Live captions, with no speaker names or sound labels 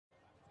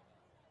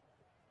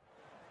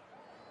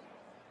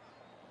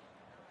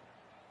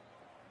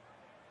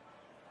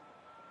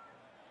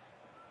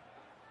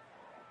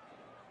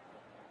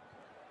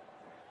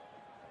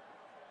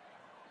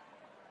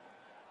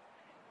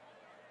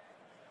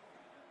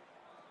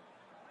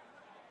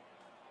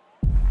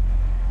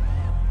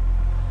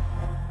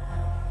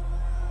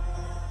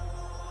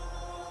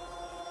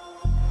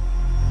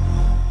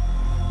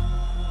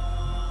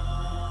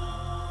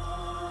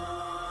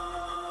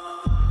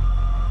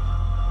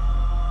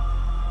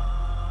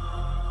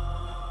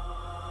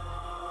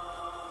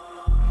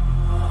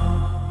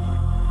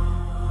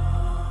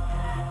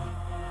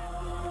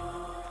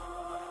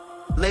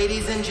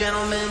Ladies and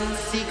gentlemen,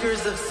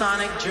 seekers of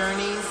sonic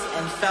journeys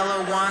and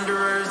fellow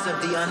wanderers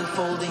of the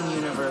unfolding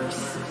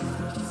universe,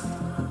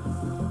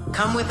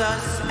 come with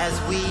us as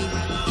we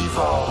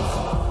evolve.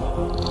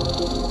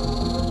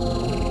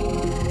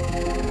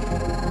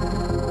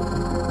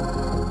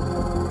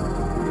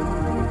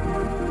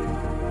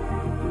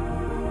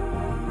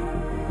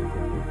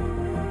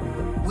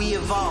 We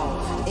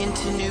evolve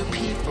into new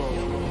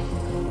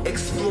people,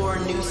 explore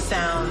new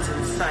sounds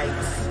and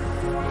sights,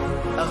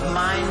 of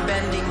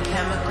mind-bending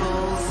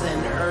chemicals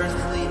and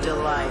earthly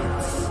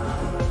delights.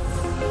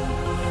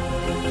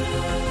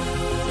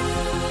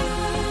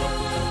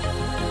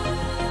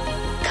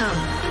 Come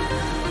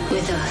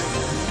with us.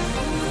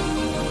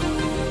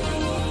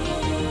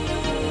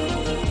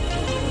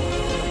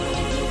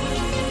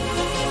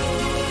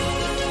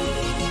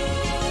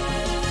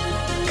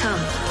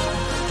 Come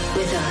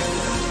with us.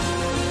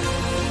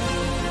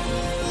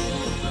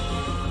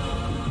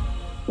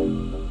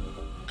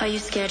 Are you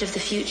scared of the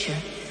future?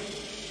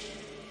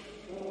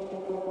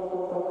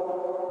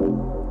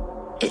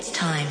 It's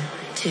time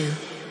to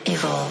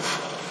evolve.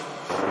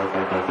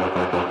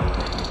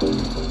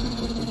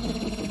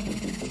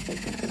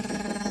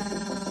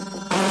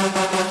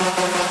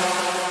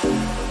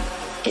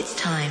 It's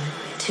time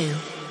to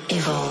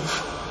evolve.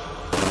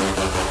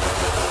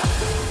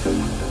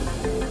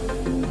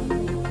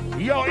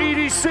 Yo,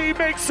 EDC,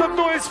 make some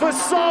noise for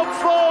Some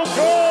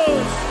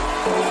Focus!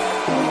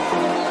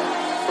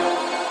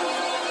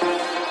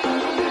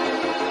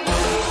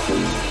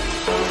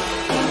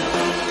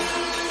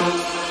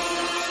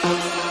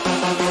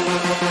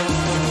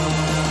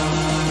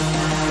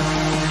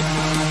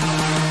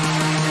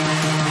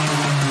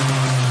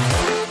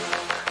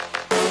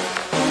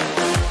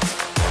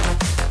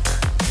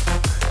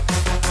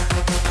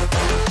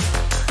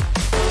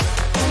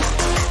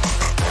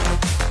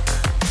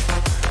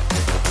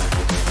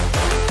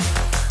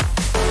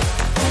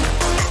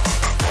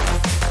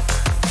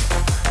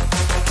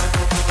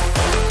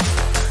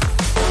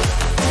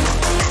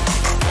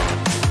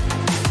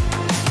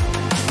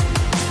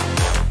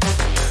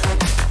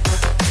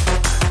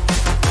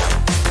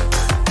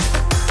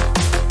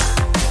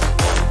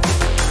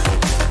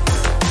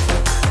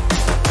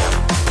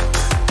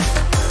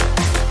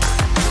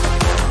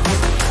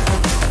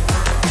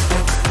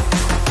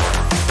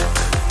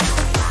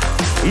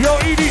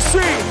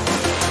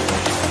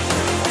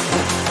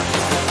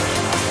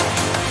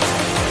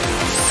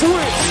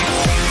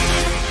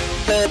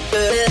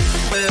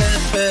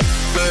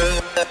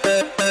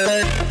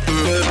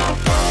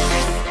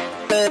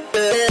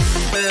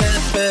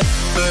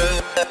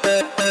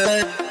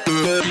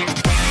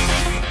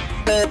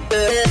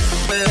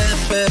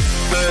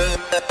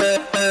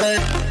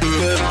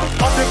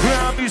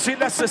 Underground music,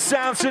 that's the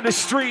sounds in the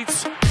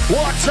streets.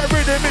 Watch the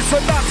rhythm, it's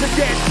about to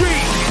get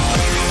deep.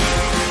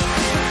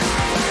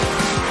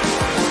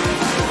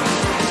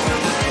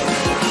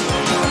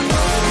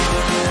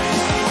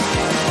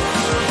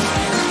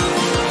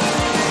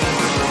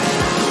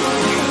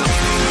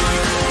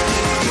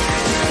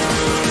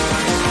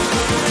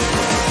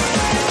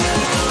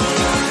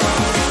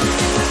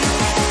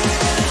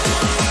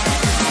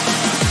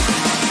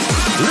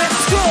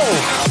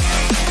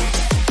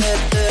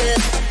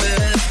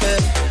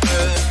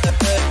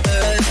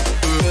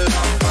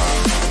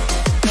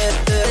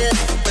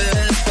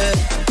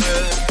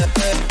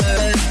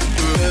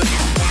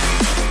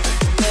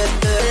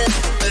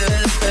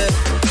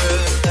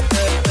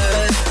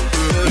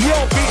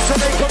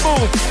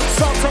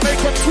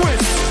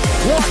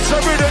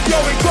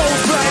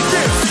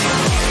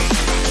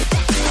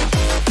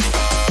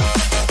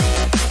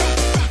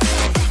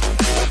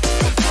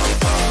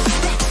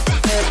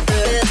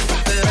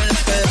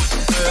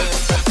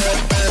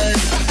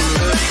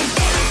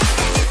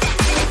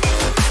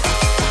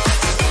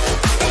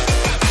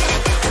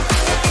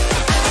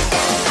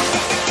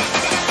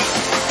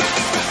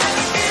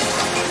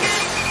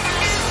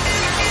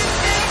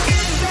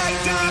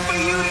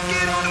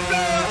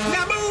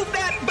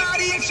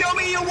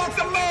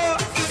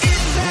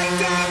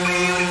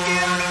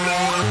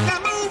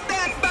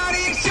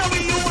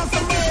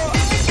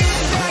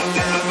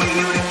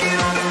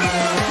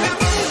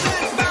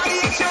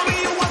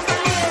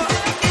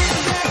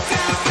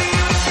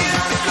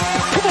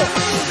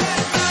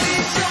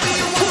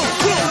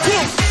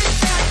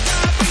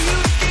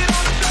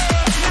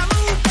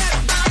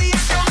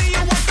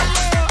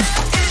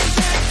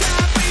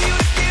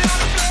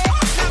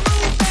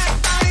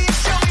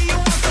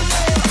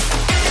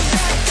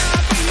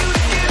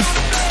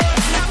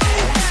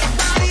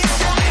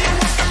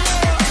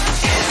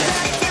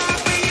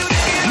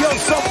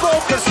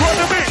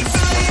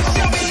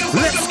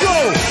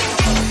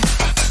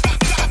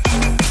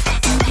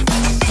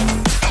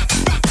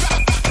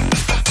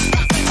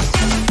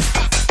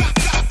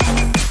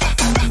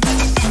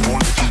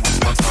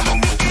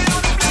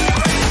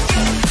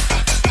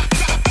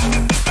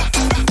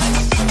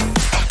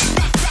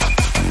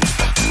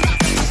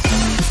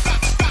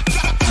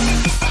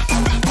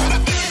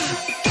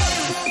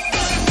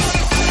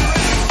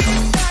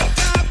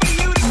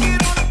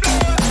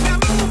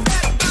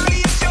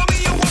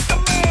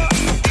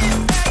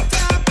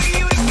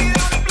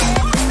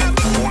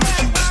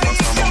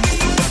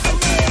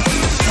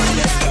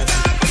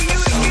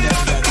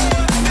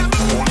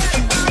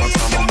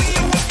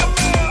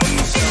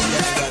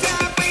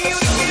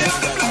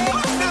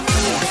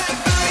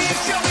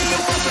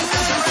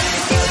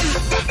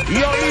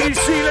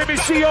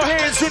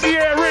 hands in the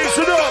air, raise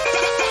it up.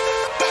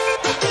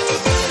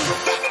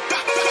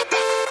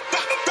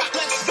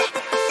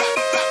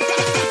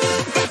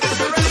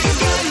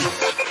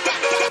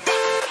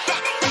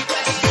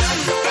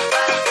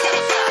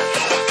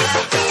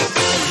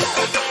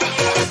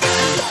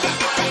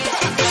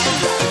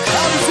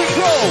 How does it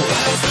go?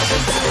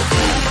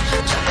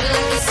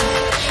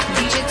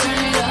 DJ turn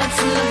it up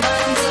from the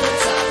bottom to the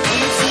top. When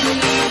you see me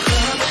in the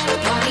club, the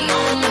party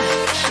all night.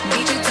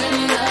 DJ turn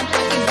it up,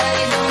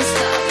 everybody don't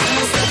stop. When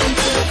I step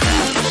into the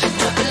crowd,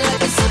 drop it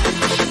like it's hot.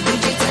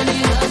 DJ turn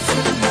it up from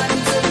the bottom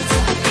to the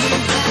top. You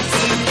got to move with it,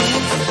 step with it.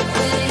 When I step into the crowd, drop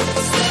it like it's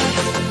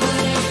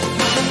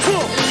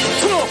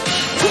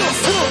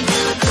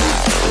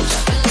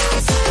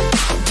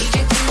hot. DJ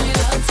turn it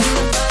up from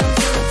the bottom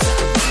to the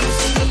top. When you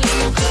see me in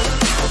the club,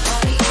 the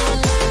party all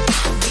night.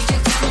 DJ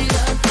turn it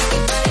up,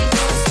 everybody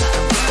don't stop.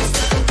 When I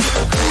step into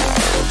the crowd,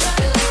 drop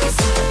it like it's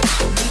hot.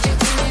 DJ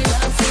turn it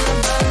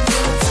up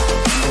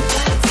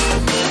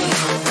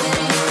from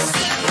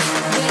the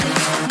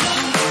bottom to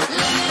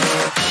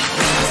the top. You got to move with it, step with it. Don't let it. When I step into the crowd, drop it like it's hot. DJ turn it up from the bottom to the top. When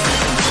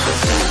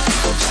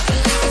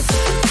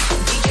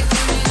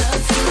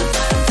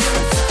you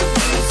see me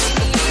in the club, the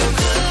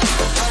party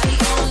all night.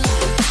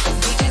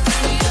 DJ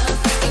turn it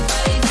up,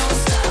 everybody don't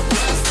stop.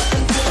 When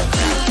I step into the crowd, drop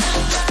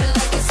it like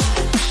it's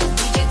hot.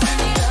 DJ turn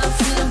it up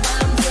from the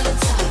bottom to the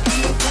top.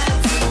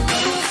 You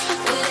got to move with it,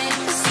 step with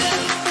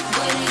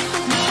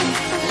it.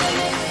 Don't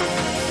let it.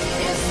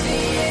 It's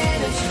the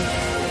energy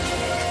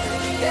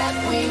that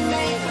we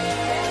make.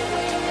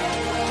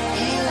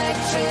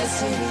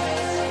 Electricity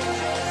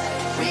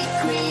we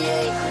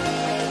create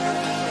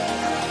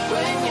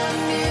when you're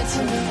near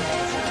to me.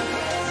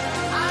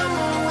 I'm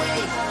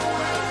awake.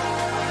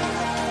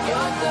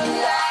 You're the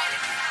light.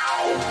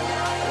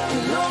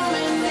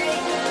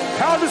 Illuminate.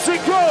 How does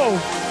it go?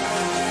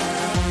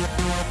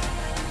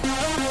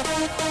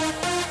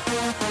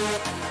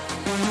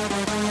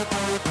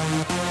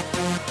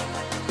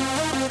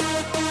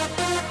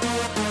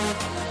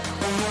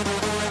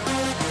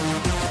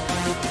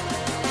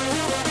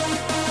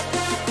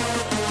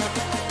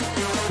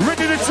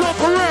 Ready to jump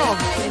around.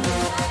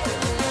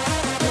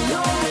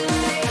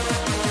 Illuminate.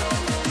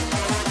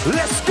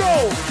 Let's go.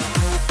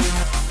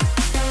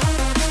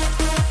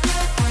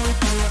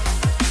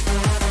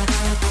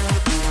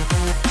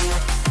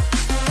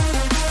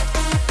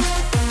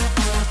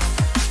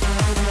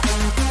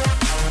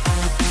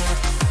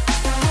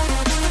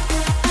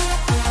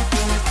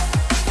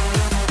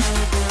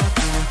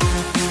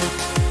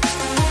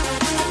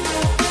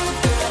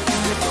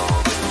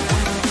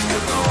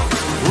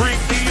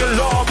 Ring the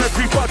alarm,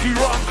 everybody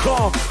run,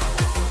 come.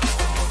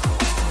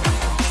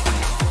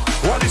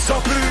 What is a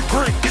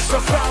blueprint? It's a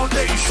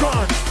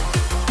foundation.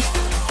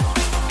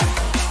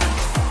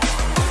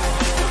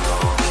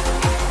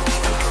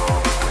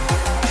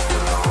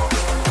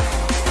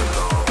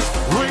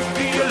 Ring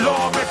the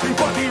alarm,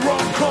 everybody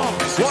run, come.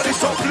 What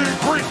is a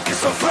blueprint?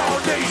 It's a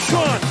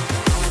foundation.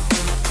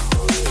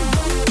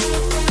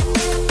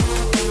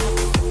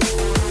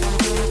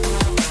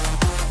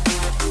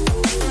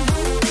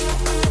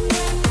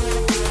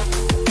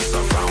 It's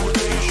a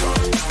foundation.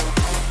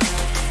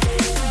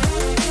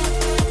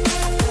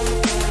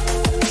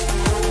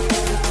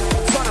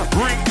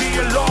 Ring the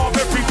alarm,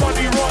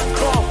 everybody run,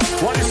 come.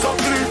 What is a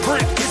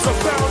blueprint? It's a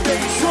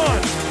foundation.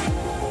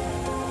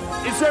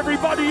 Is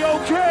everybody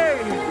okay?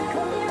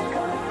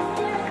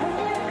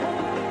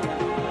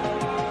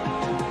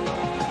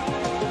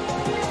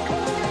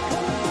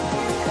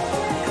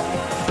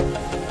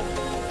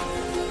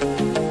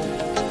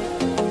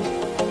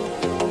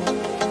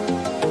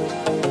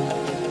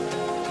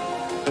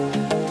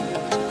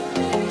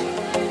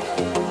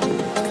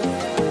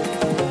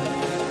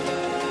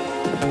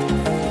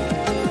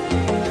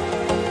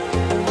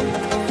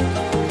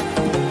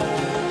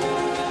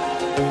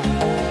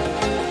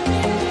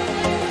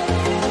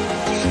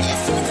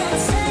 It's what I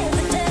say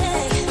every day.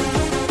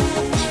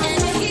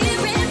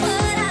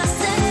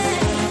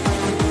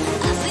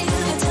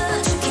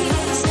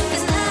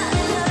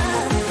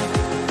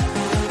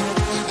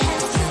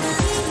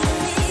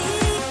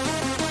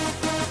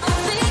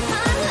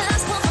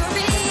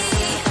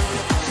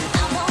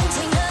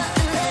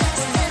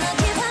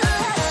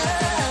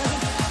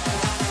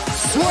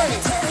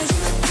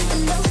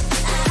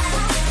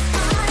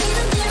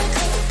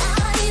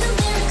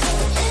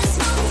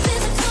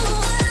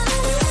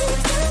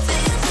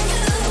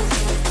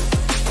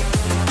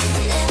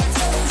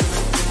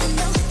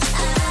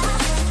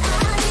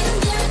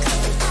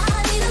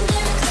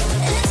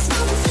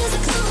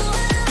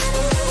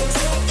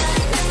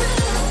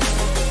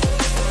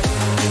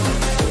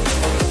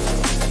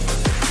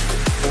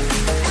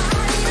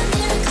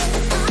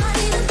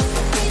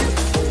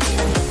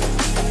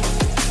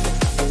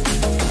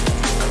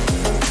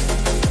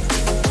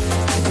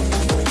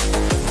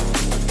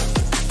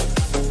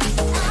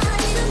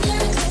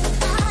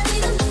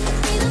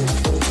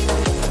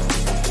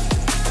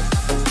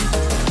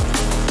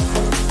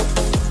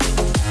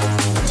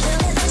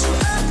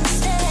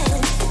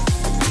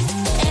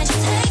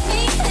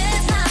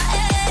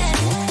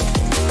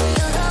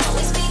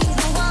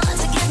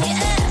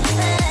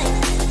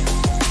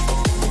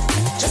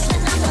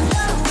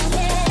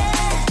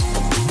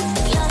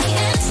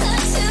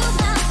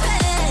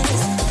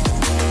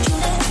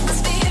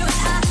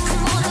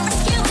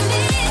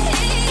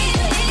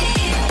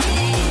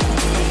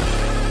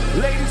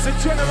 Ladies and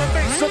gentlemen,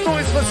 make some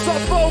noise for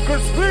some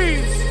vocals,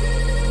 please.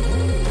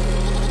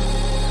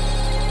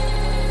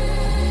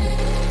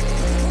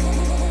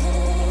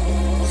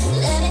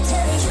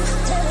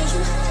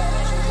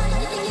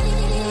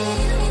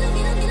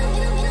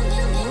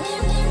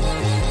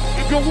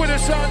 If you're with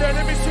us out there,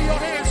 let me see your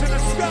hands in the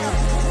sky.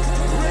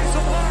 Raise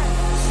them high.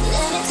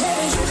 Let me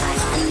tell you, I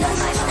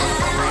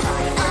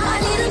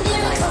need a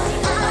miracle.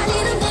 I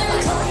need a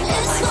miracle.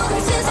 It's so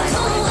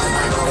physical.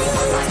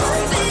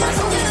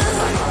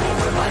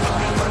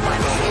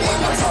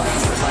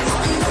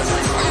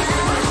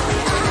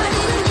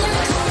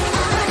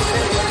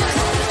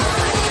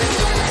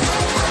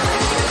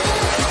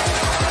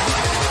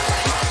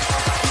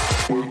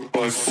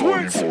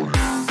 Switch.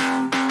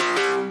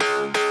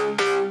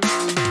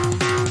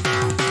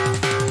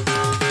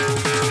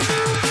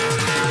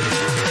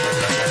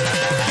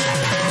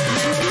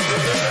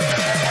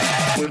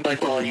 With my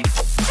body.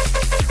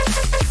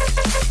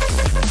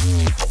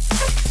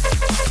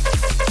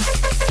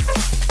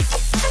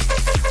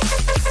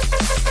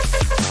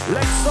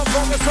 Let's up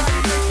on the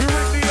side, make you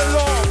in the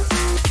alarm.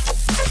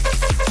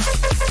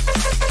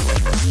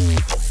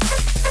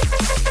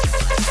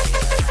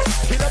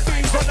 Killer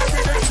bees on the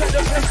rhythm, set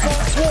the place on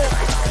swarm.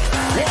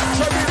 Watch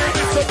everything,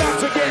 it's about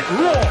to get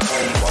raw.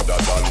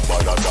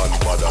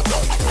 Badder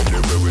than.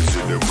 Anywhere we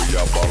see them, we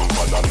are bang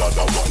on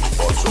another one.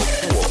 Buzz up,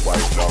 4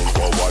 5 down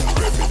for one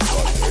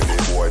Remington. Any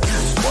boy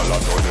this ball, I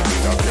know them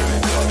in a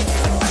Killington.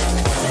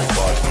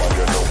 Bad man,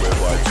 you know we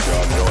vibes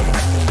can done.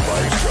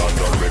 Vibes can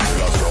done,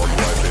 regular sound,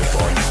 why they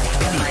fun.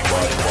 Big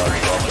bad man,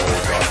 from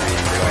out of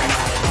England.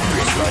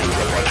 Just like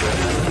the battle,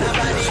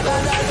 nobody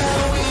better than we.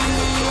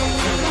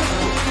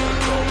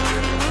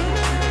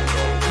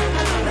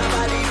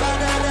 Nobody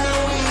better than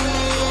we.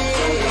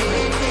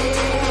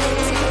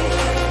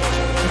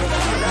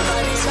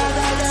 Nobody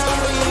better than we.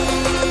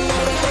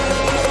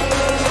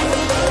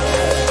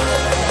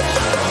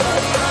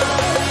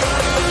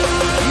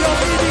 Yo,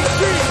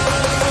 EDC,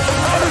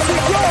 how does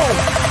it go?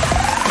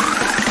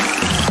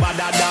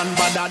 Badder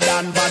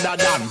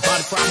than,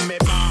 bad from me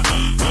man.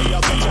 Where you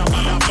get your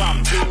mother from?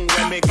 Thing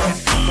when me get,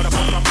 but I'm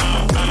from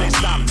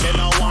Afghanistan. They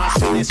don't want to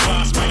see this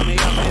fast, make me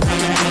up in the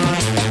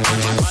head.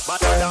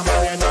 Badder than,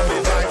 you know me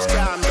vibes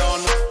can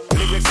done.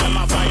 Lyrics from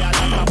a fire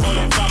like a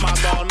bullet from a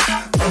gun.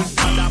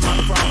 Badder man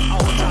from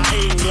outer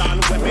England.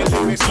 When me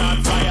lyrics on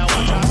fire,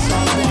 watch out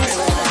someone.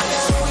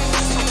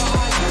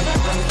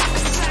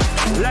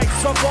 Like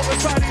some on the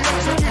side, you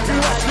have to give you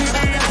what you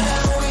need.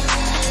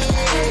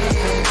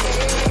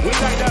 We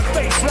like that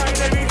baseline,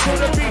 baby, till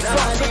the beat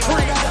starts to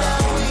creep.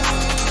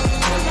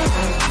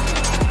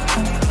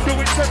 Do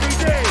it every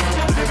day,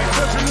 live it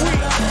every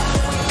week.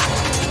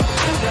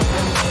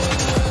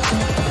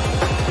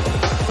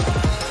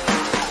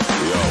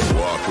 Yo,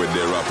 walk with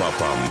the rapper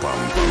pam pam.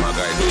 My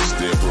guy this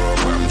the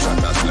program shot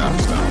a slap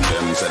slam.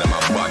 Them say them a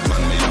bad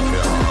man, me up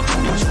your hawk.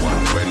 Which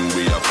one? When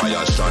we a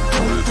fire shot,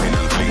 pull pin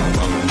and fling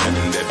bang. Them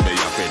dead me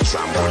up a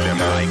trample them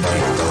like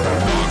kings.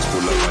 Box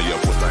full of fire,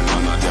 put and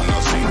none of them no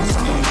sing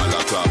song. All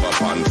a clap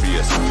up on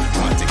face,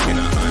 matic in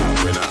a hand.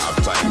 When I have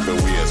time for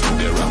waste, with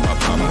the rapper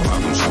pam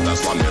pam. Shot a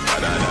slam me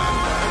better than.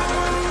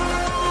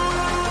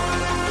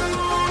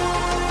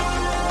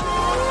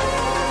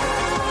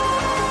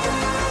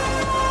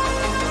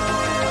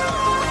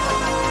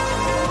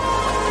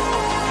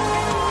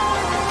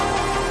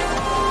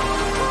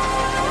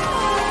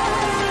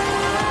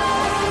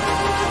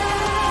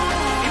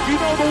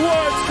 The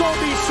words don't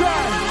be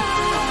shy.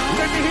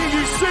 Let me hear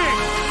you sing.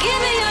 Give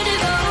me your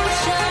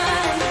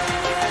devotion.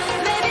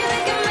 Maybe we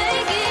can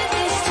make it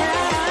this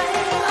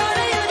time. All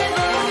of your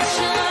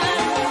devotion.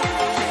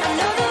 I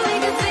know that we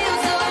can feel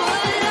so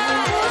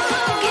alive.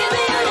 Give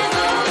me your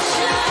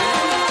devotion.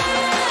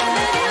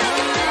 Maybe we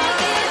can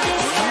make it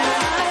this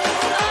time.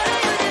 All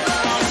of your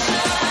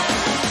devotion. I know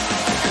that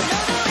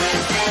we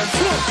can feel so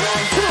alive.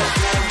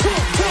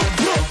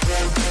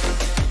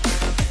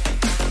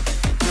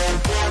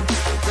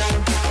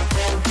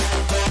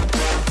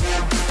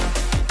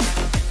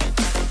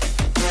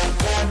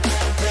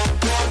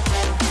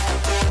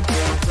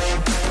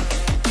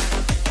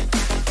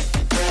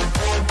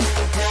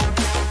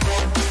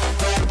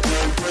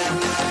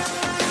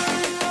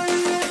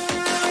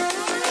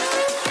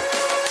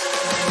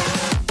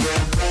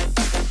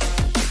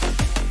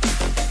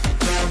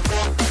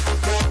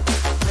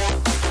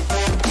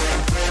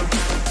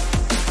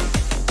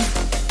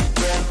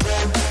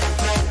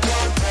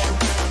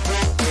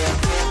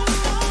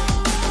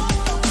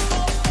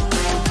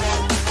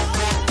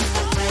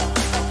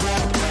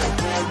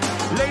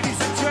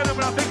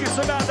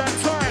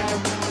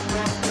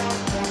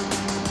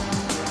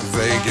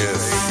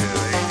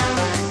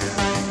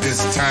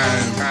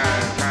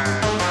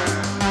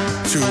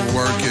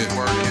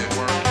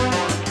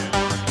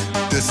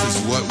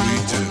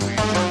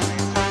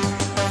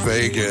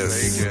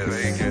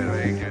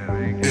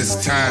 It's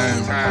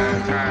time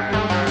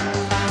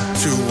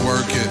to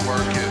work it.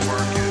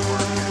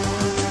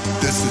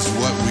 This is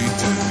what we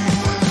do.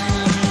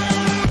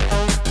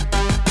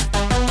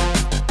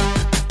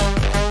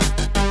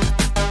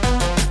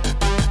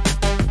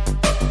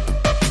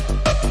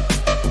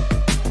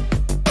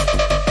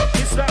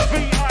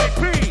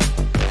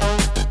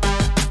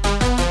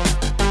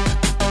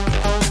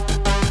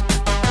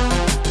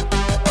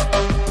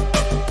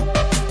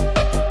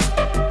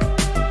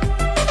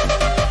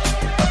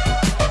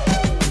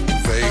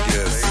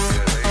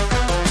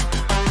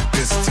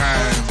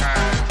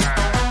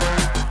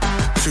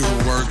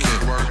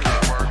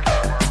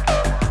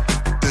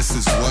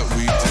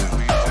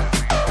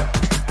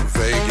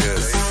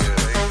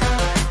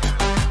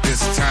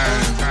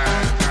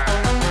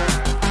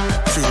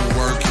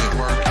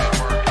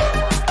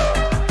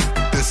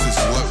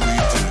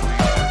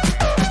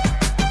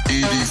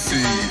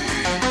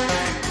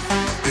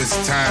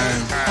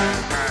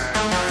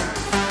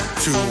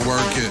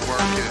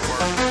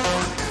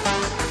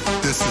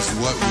 is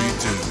what we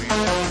do.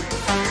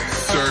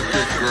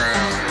 Circuit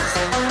grounds.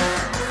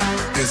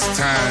 It's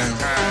time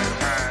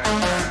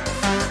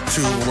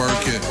to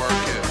work it.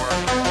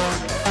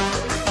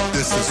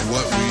 This is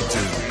what we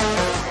do.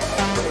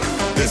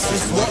 This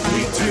is what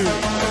we do.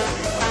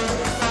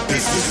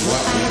 This is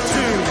what we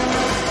do.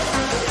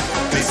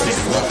 This is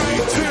what we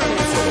do.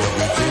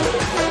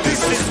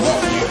 This is what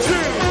we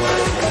do.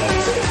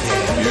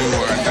 You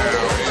are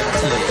now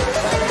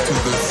into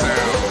the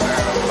sound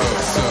of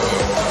Sub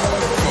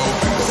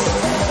Focus.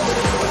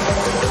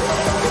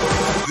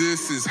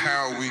 This is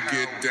how we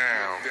get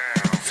down.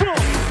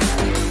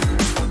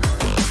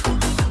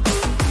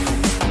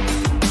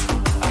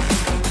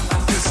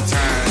 It's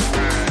time.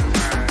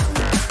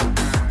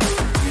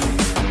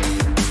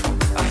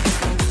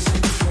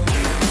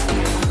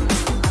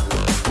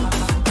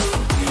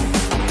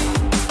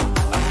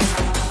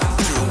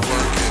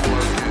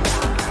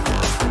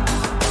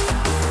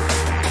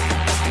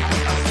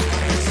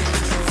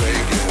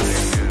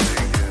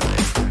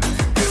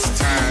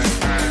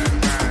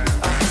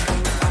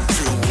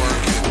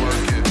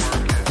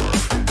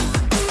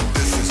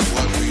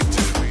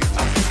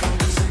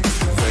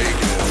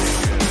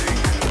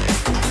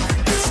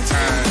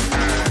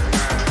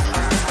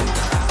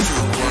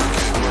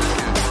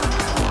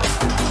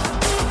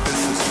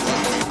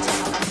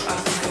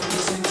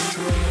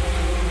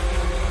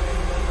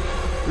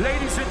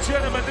 Ladies and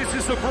gentlemen, this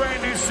is a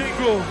brand new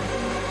single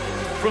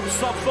from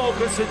Sub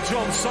Focus and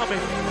John Summit.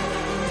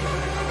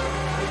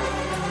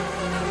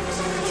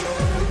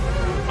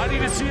 I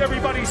need to see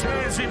everybody's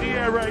hands in the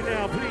air right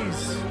now,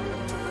 please.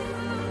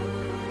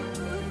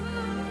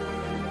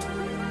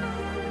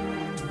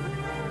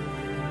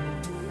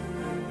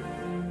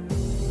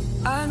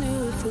 I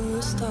knew it from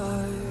the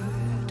start.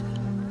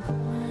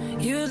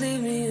 You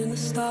leave me in the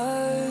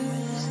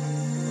stars,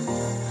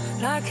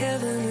 like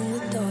heaven in the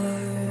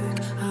dark.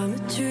 I'm a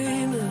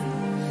dreamer,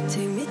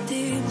 take me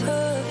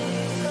deeper.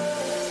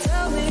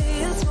 Tell me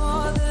it's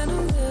more than a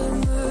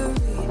memory,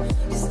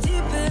 'cause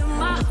deep in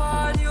my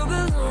heart you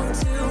belong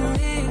to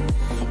me.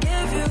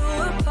 Gave you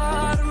a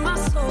part of my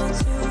soul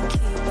to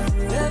keep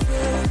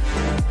forever,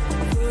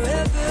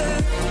 forever.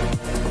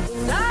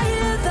 When I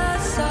hear that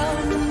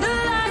sound and the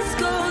lights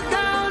go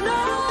down,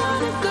 I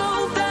wanna go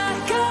back,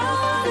 I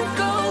wanna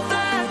go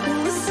back. When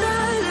the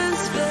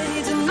silence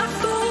fades and I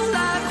fall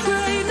like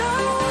rain, I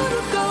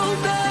wanna go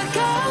back,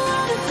 I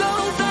wanna go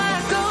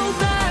back, go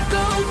back,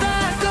 go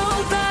back, go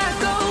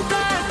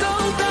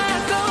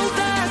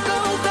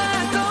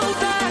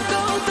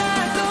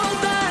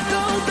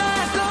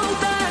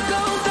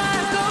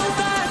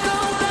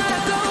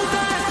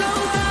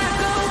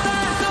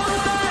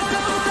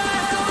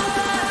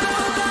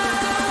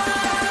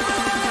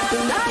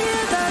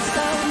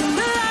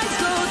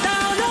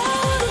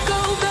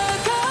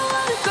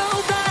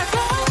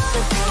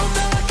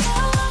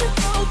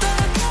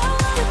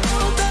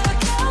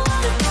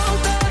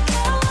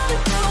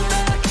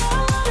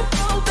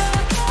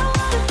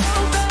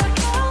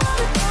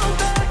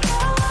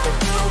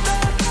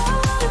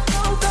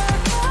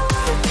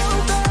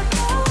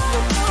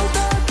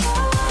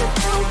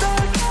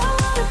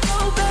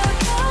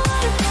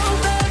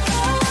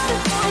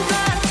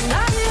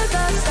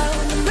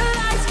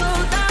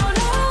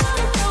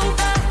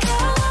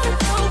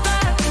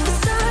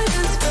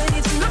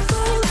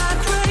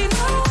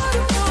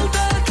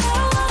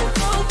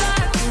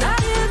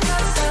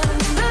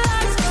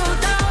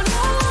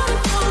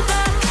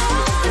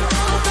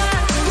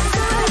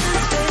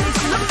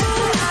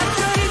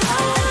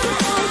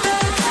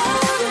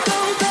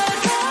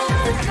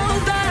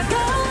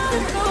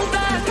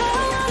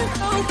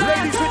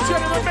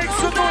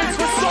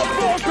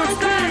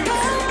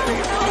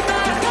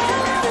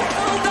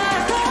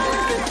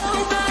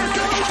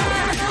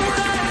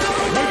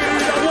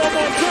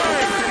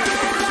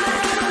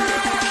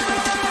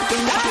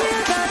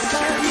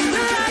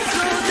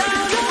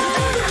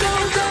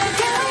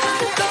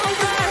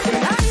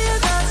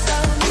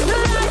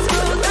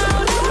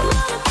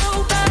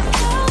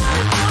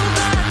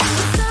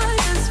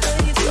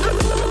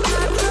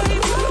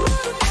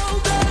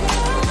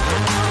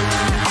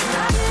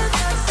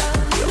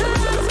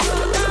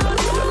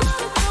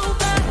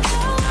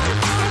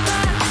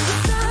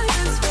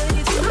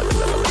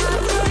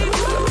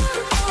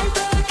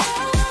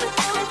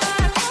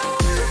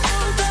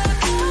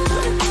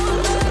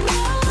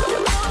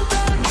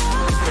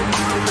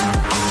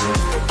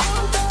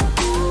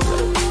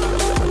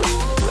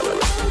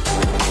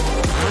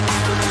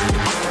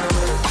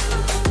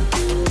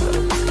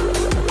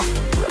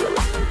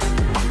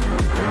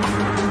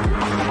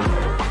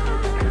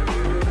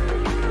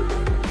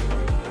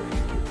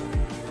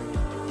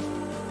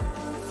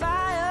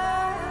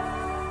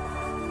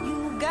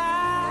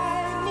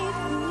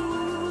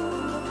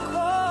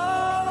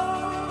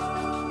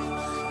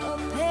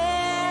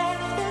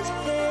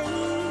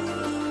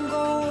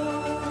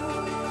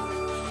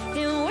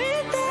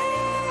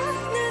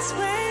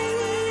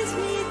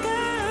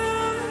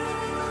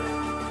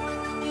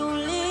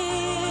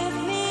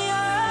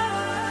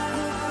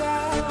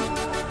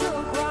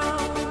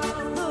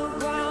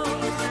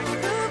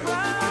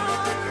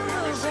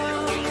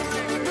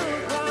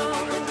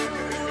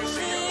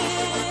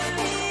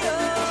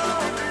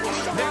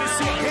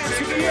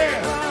the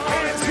air,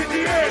 hands in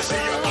the air.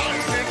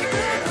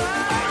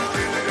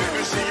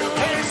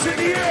 Hands in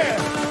the air,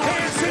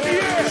 hands in the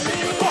air.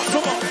 Box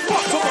 'em up,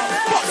 box 'em up,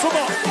 box 'em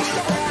up.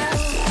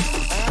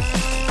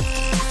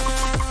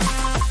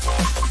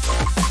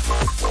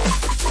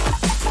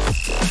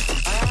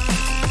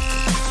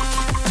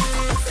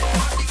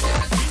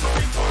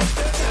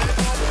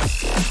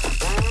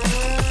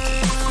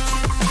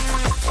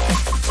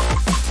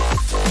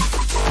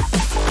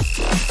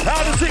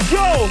 How does it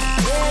go?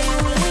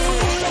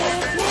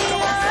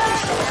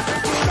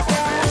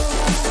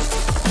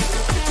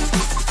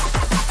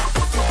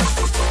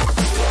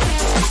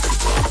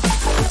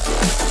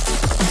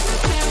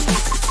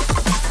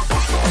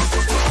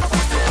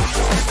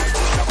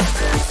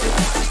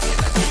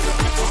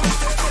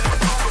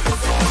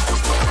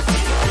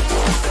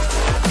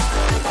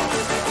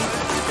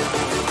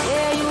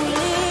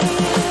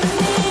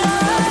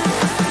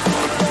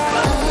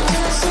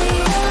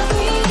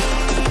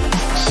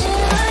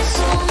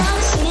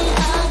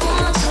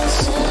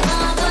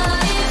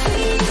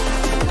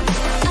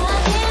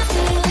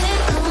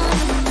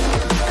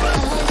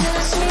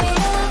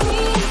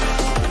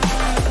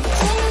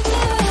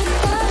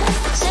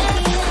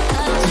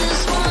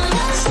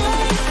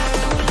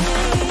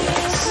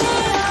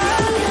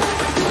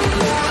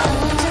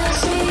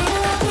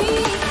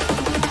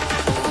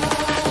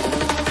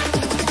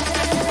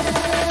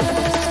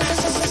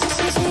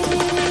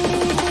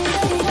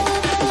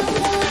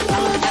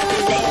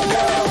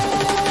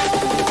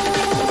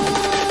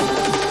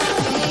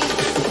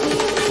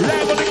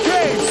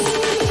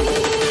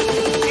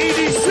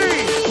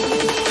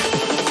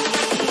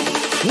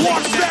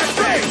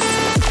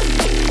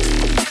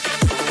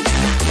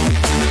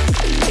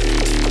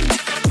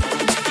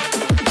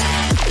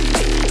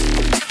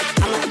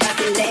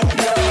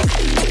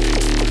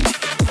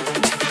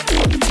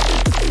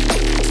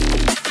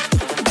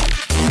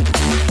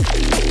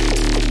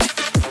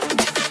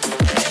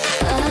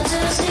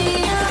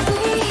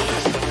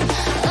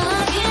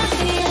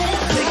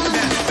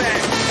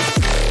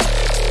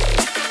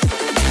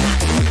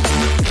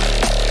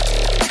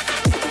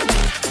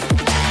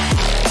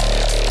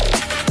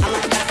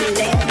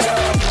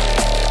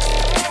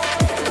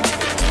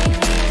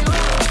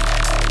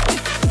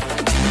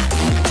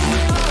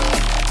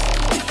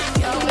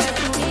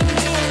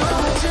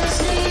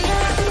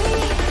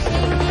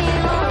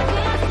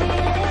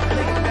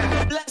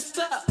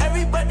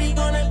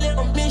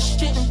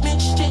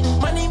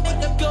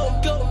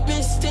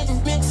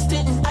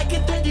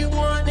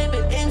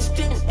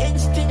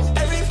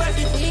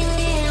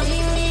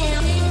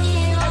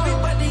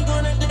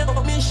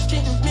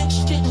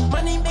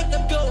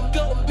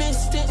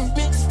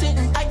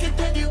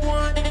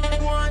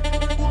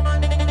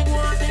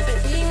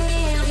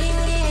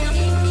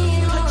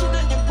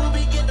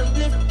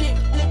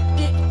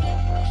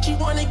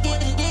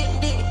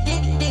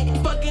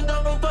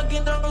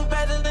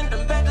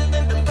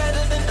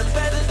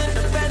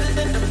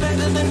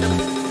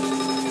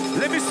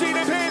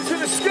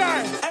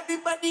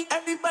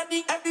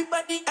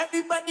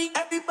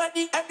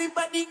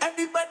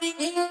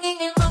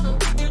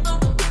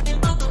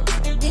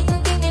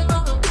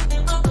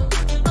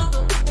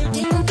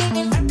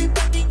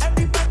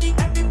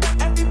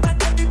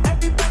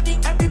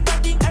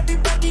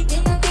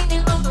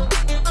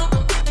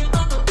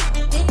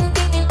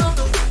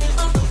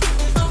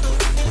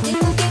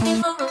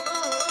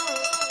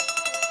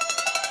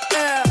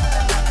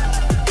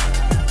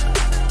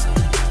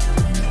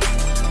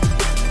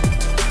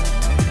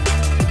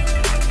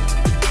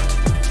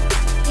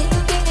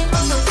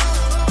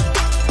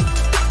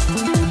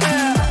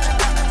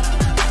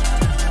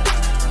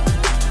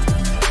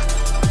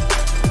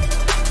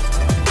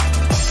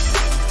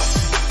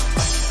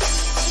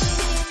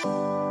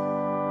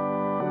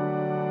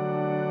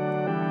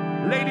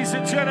 Ladies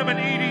and gentlemen,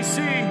 EDC,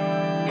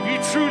 if you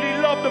truly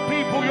love the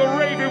people you're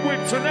raving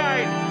with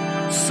tonight,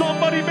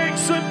 somebody make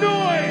some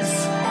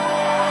noise!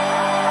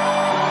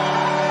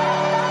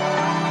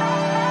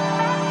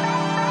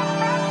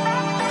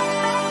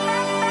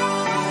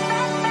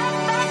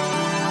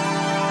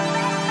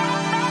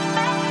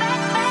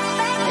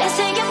 Let's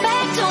take it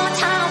back to a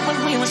time when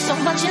we were so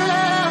much in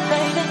love,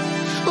 baby.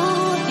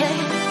 Ooh, yeah.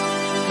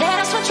 Let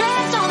us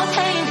retract all the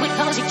pain we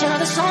caused each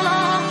other so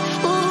long.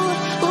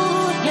 Ooh,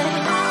 ooh,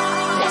 yeah.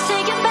 Let's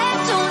take it back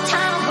to a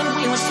time when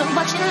we were so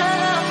much in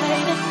love,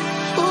 baby.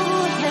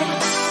 Ooh, yeah.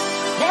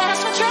 Let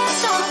us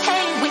retract all the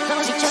pain we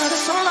caused each other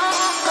so long.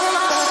 So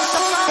long,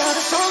 so long,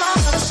 so long,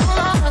 so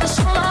long, so long,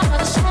 so long,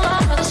 so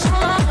long, so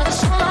long,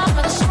 so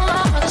long, so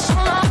long, so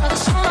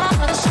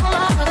long,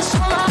 so long,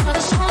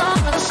 so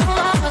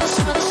long, so long,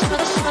 so long.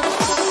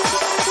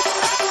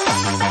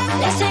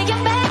 Let's take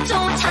it back to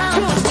a time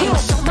when we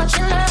were so much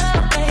in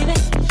love, baby.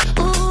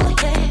 Ooh,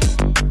 yeah.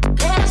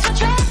 Let us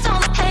retract all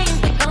the pain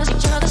we caused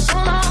each other so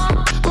long.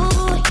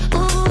 Ooh,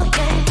 ooh,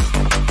 yeah.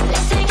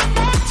 Let's take it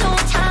back to a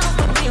time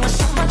when we were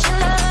so much in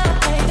love,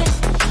 baby.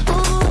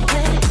 Ooh,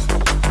 yeah.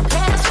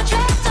 Let us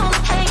retract all the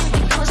pain we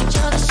caused each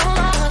other so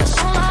long,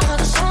 so long,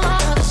 so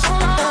long, so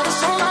long, so long,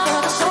 so long, so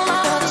long, so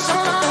long,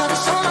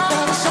 so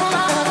long, so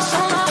long.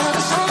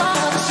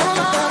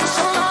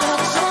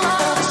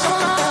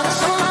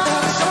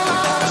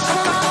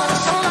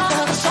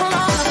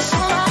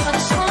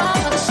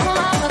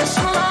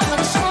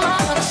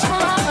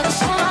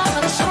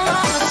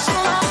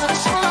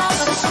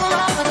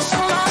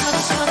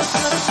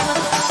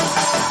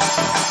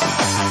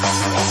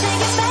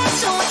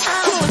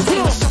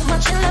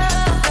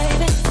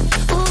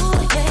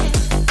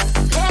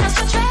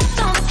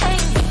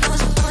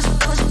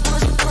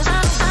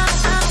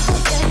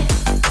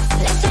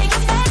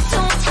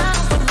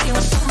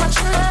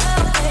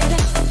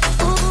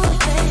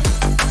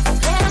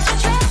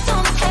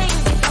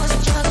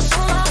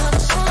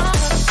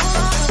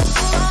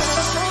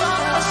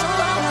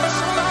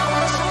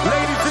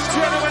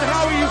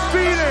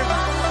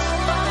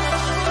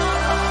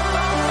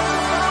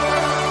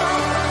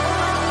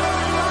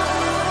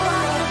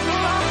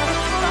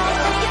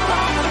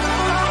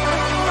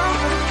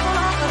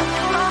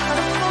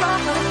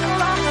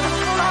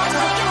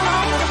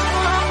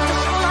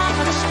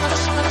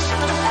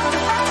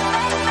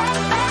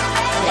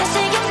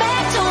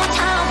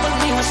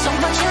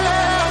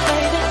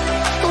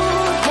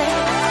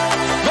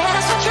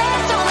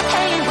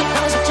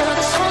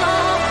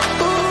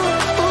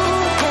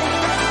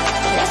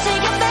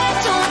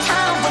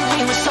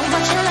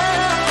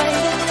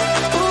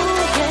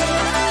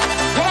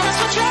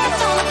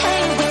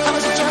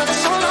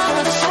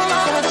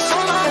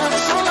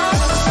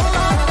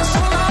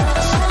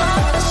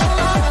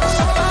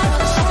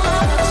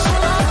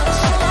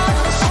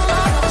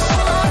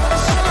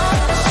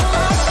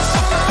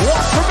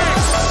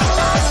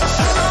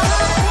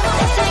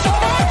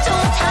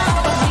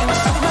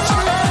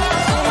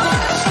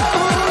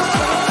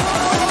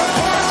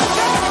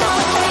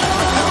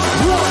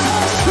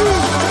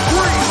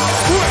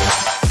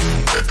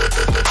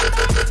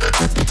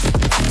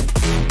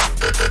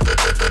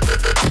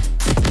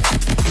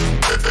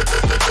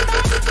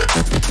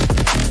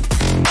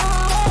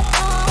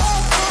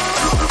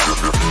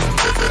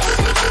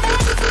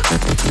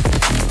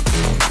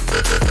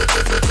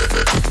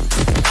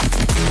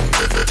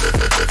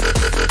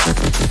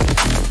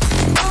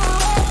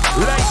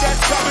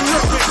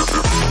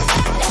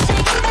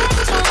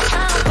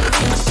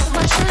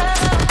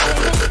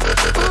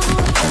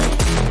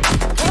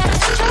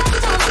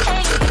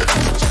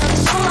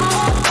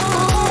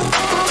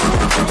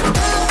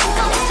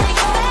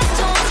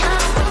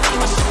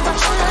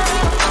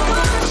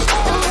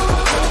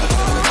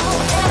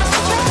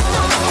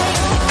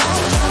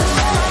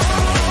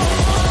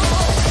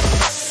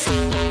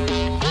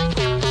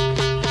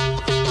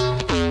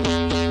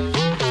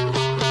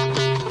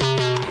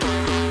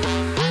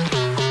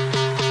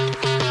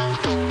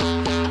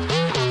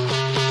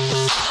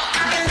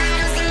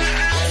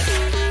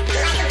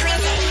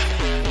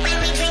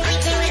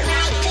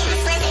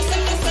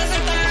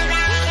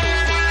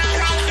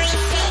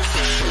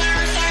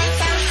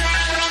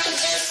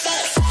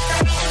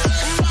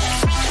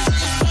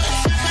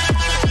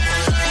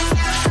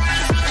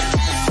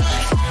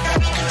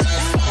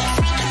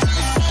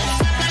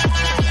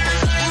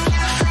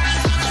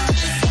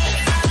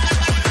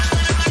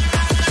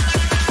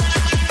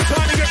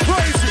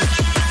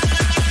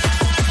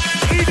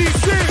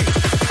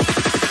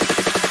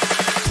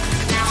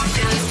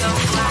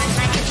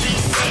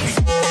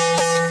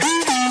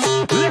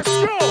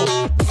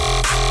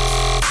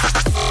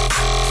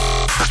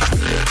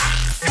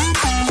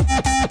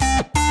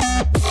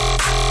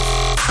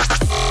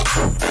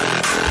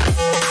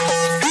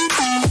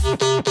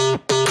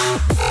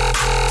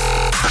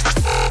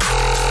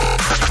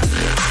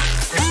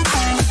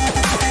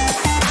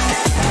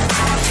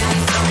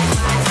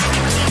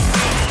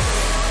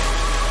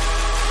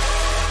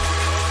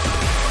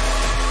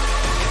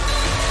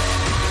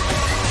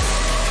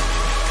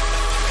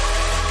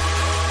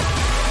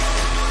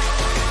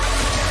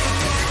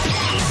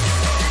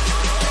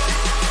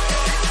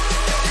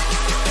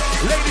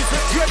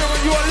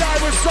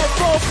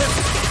 open.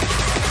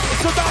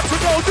 It's about to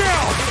go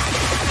down.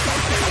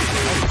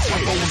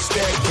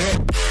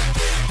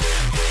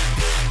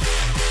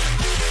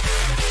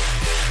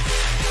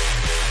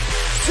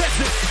 Set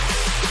it.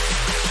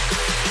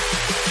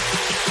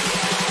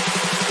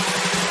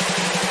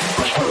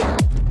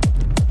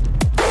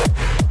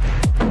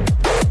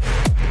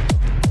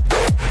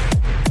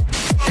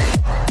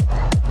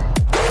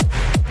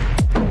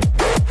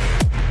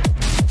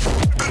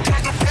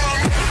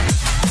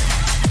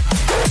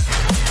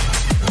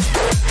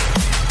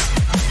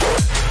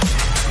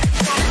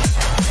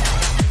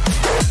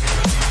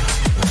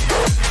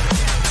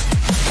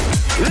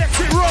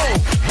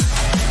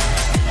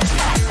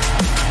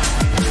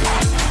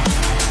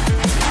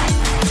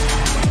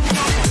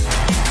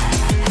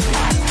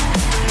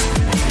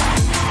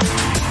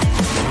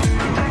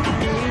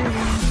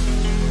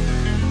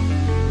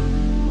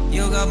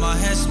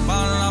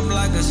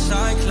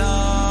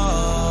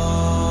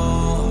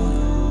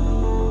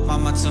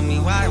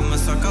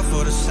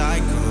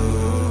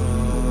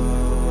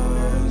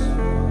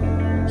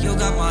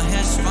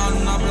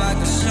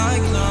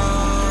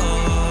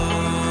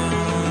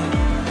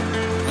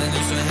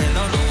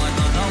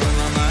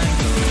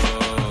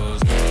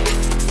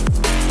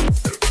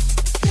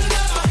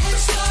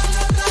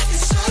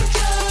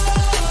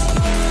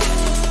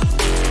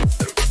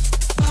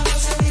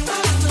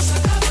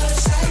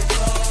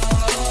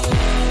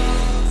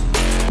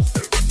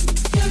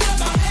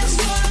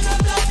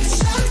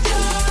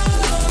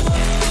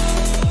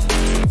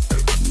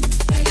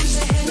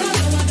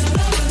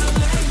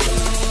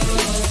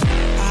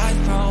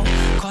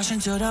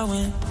 To the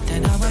wind,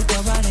 then I would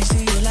go right next to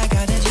you like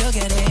I did. You'll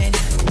get it.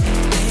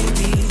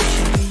 Maybe you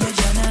should be a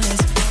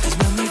journalist, 'cause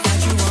when we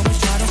fight, you always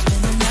try to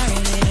spin the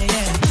narrative.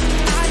 Yeah,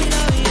 I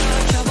know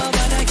you're trouble,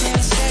 but I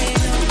can't say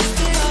no.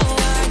 You know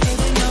I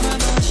gave it your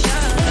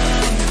emotion,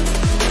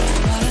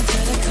 right into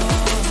the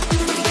core.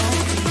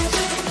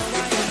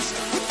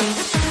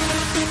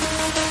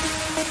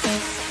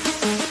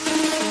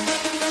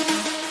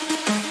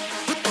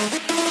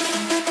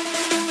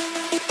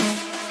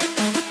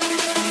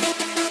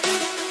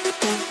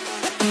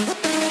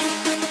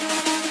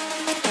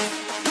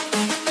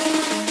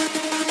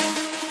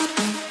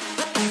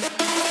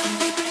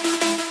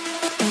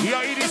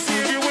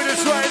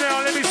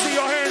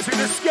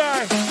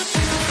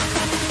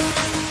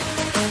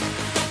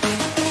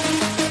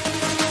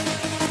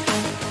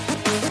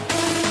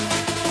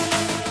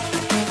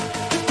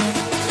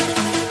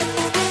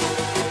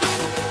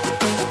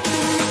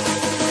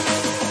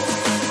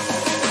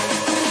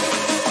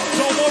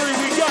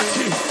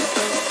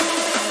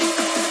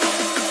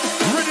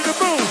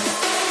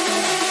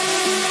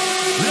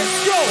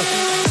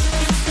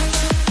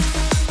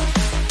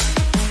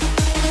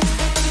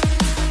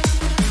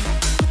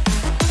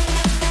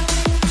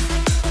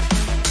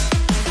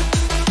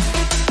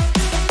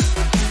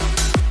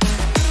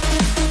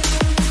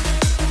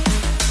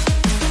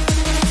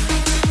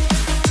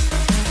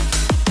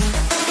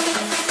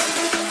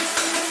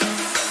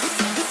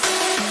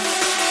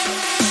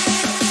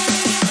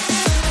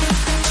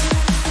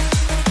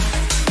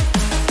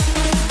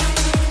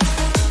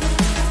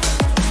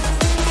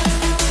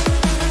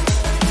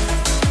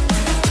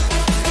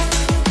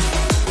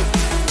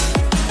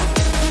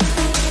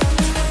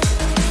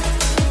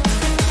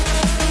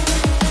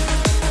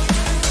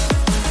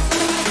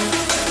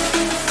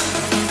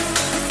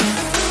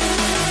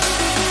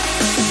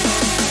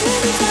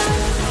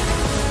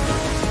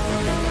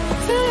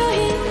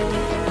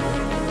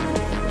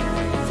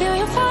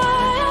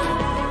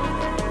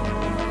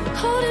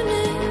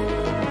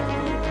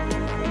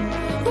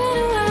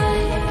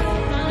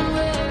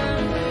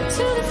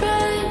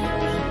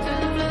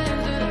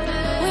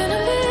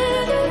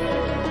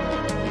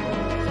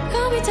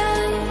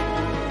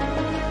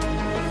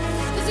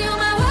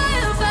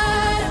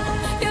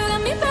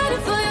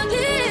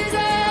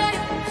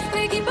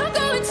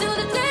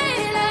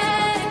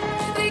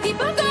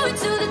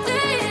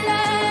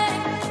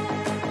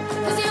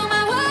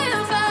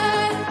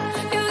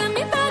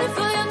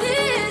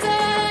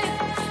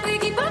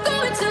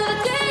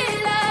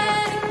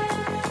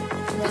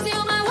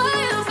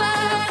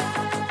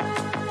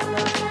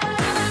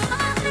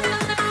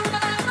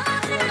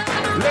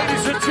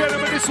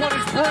 This one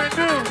is brand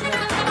new.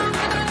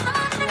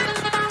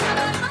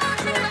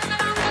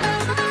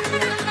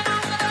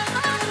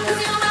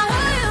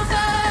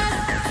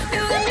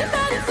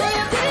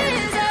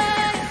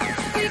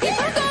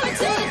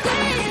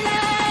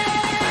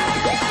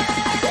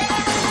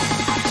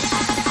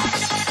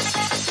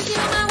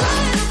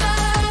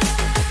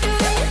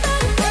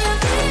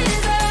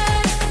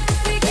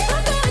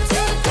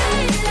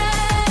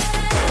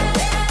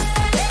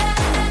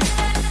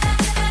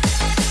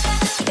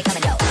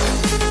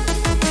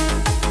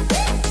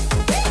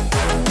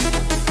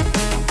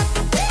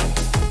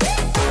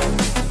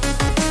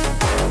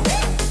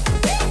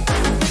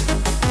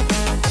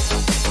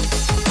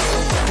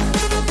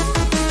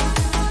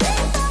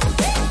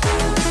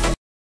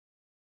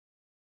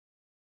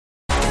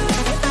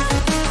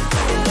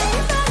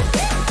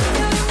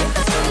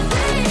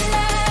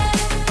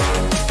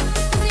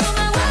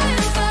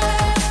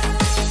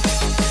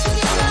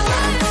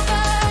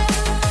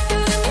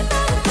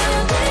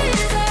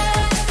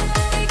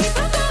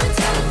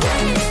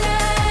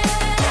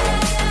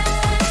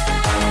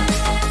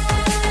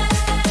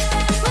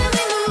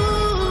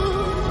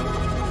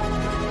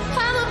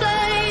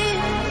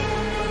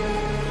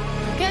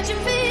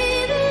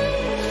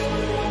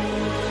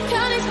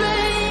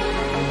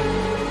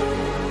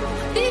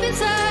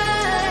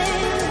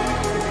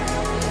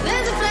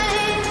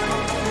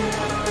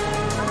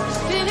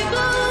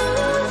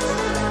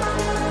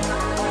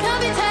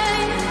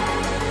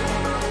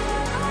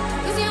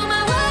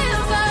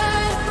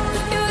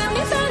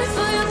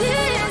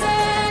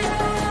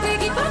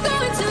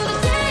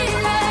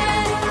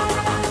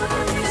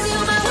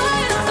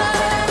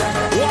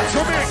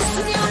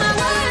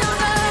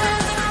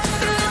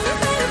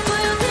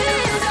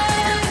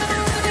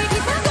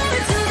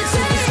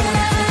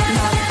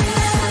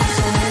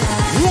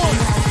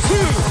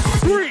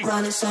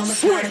 Supersonic,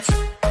 supersonic.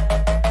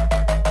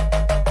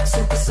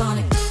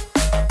 Supersonic.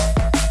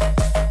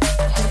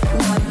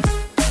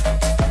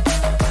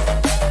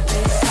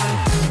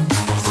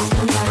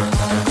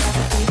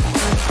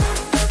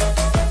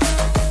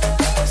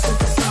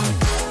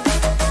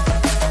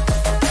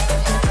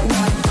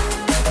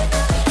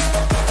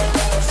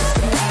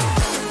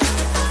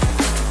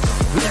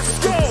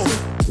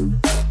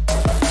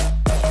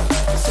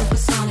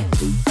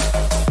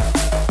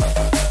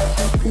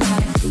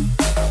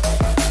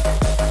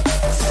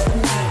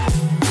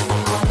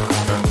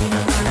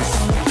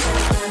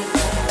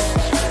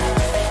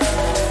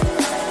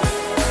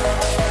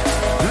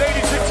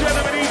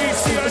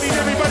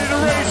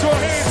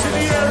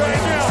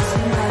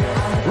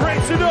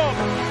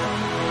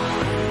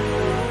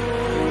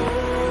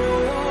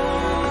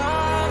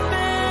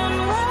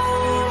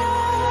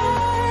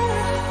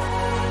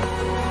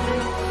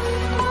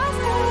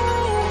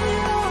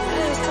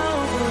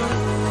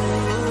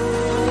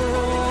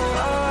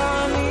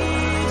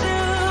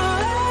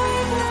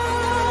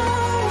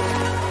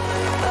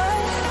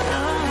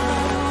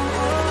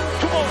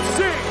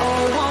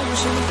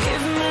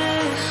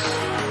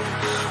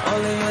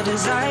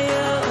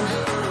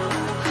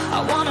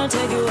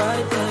 Take to the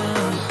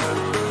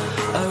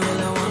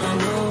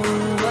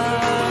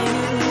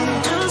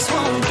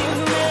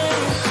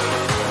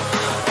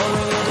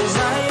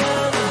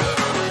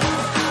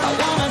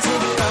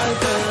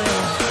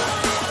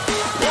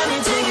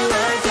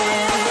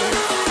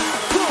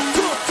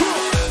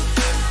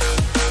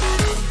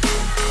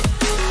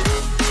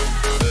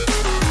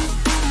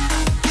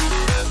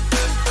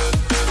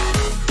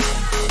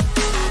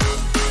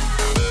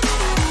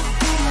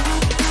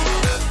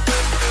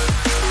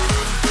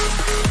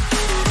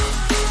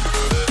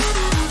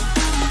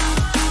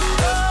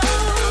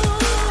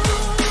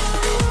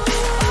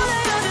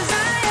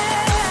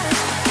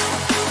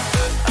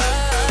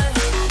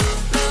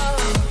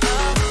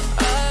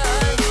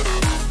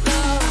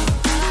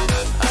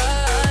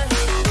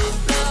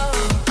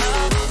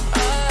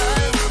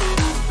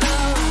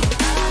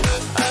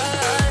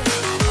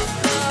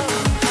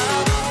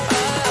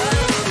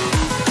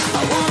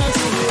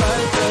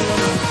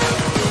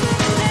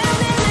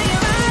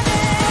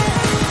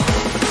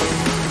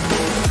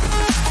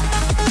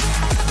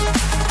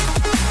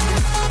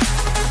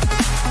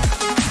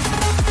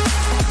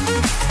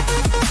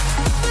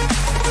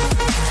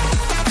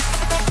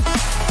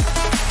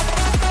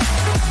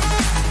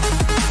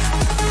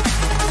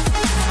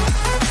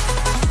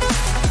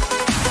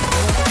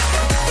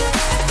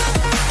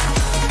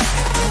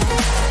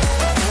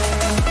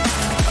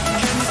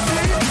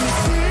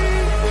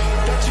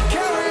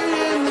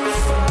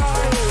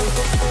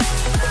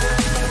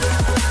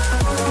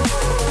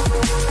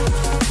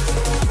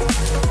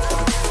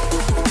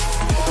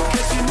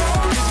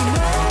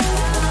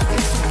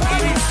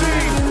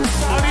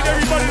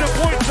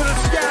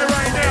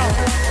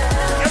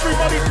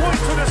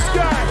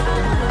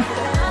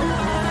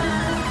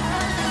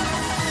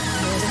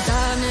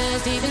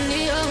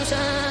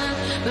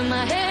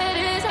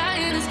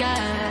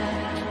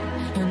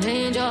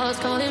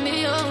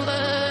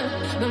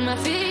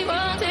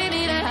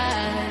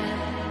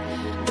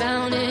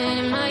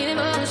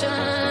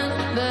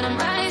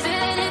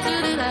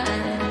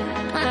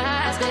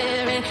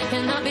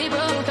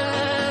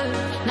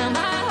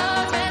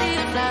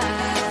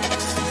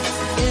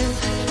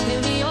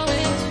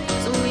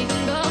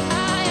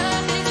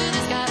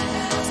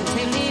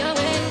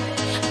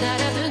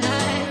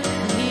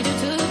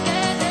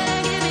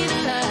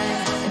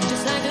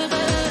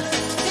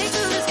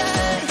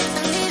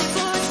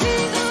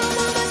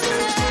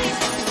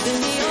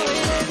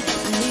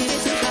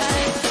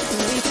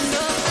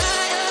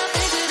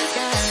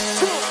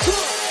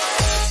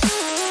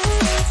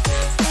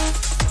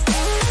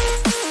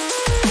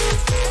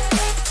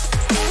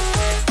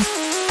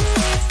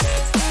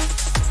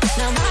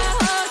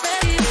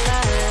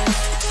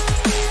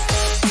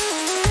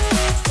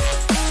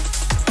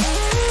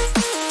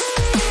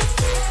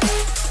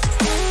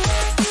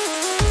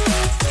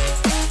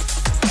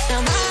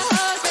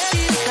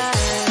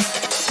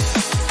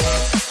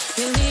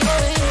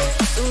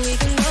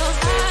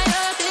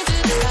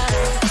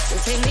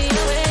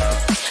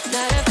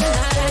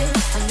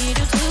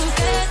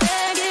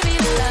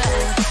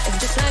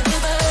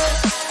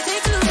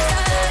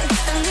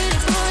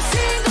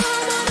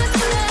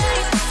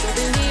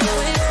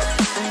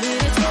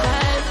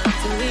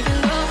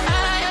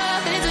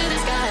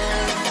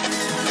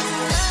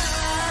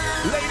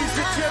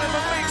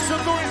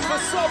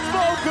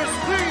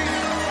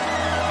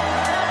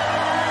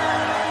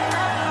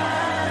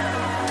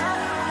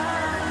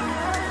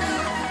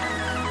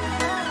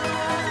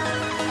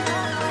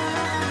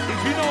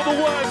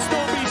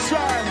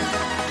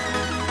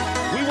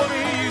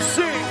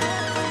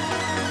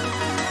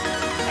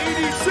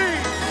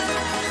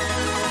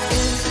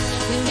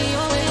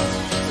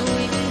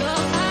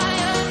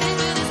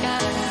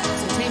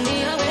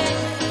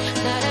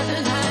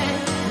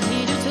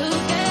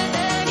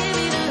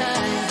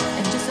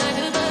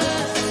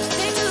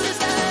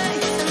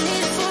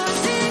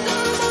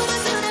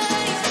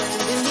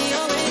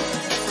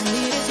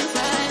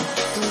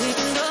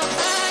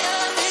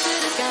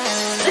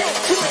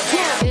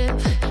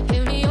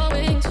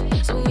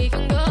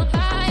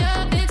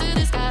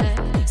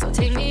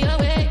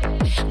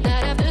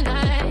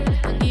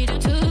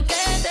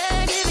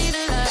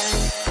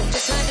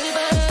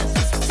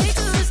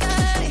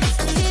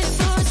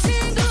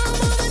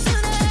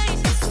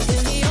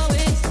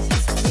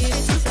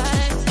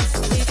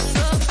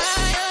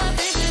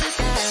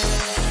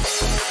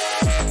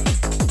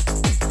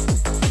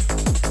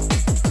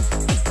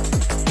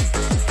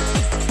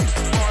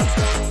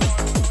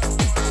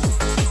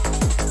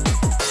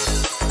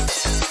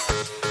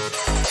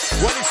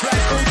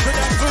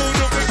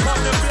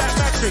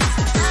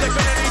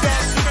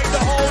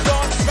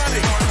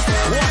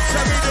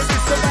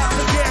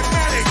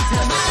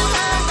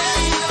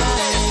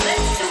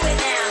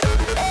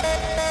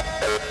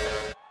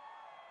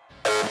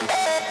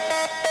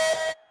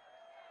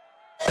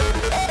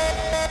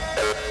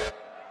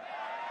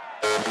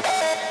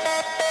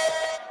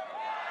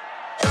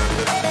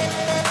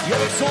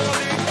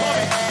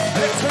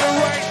the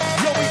right.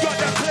 Yo, we got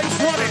that place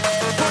running.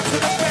 Front to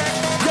the back.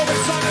 Yo,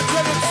 it's time to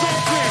tell them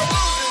something.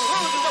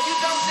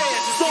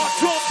 Start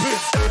jumping.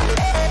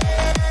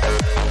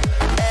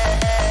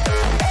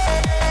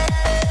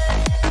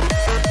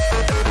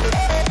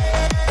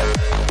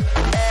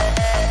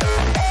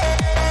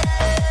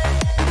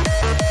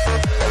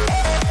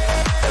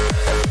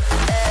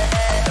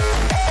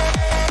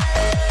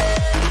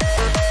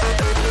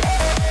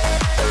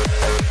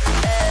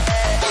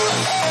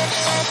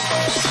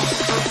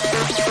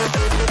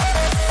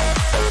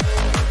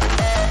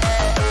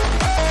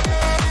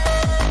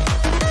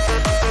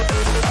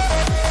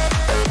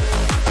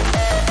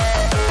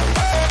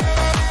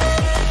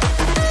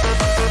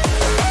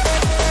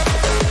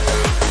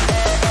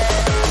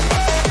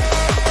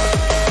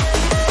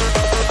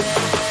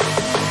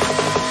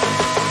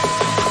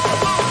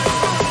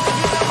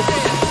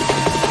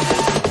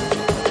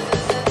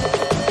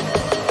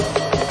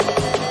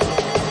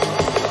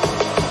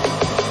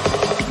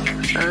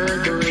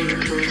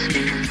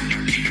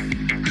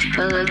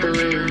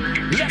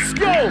 Let's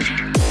go!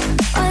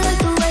 I like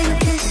the way you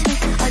kiss me.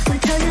 I can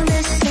tell you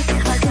miss it.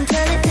 I can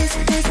tell it this.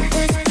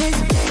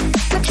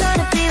 Not trying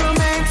to be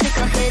romantic.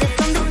 I'll hit it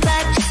from the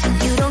back just so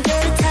you don't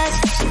get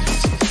attached.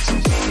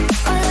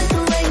 I like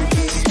the way you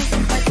kiss me.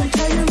 I can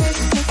tell you miss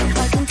it.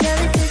 I can tell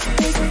it this.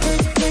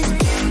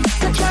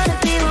 Not trying to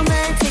be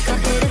romantic. I'll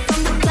hit it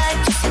from the back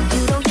just so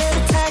you don't get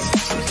attached.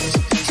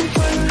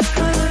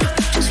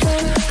 Just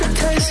when the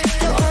taste,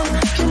 you're on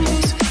your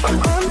knees. I'm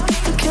on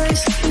the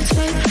case. You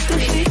take the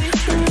heat.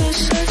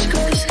 Such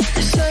grace,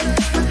 you said,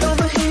 look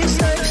over here,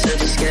 so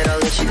just scared I'll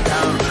let you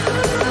down.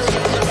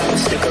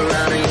 Stick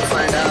around and you'll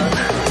find out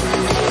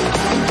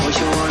what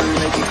you want to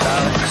make you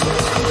proud.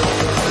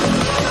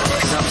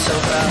 Cause I'm so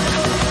proud,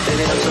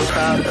 baby, I'm so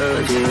proud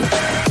of you.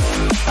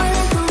 I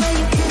like the way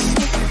you kiss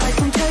me, I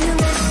can tell you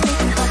miss me,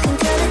 I can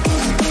tell it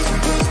this.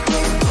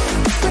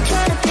 Not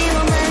trying to be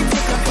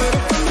romantic, I'll hit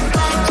it from the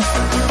back just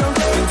so you don't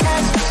get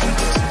attached.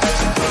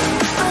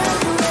 I like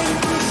the way you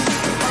kiss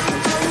me, I can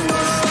tell you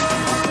miss me,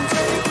 I can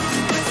tell it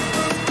this.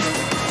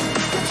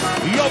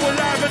 Yo, we're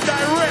live and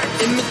direct.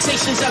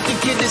 Imitations out to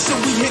get it, so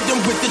we hit them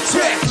with the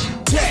tech.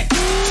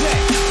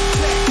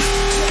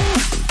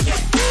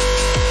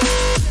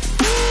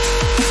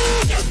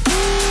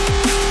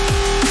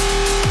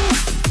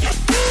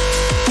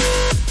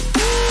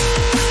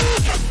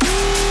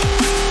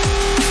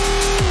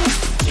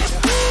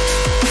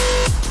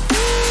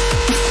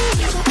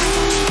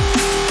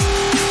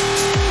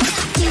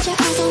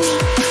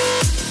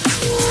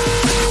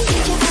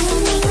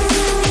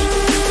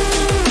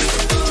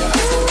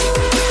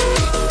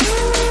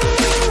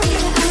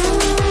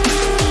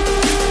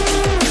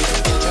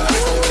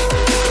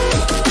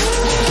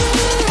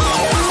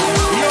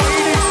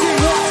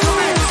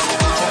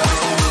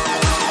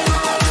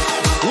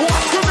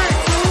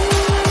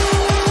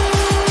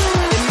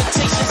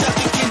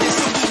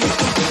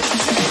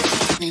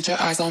 Need your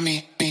eyes on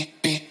me.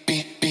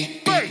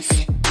 Bass.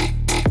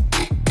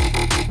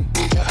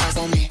 Need your eyes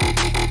on me.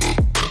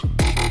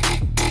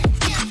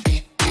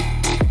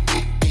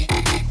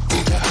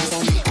 Need your eyes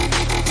on me.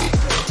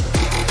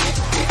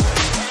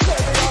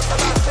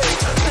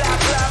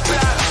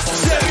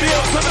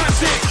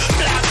 Semi-automatic.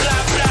 Blah,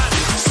 blah, blah.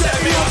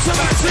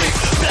 Semi-automatic.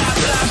 Blah,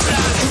 blah,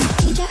 blah.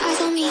 Need your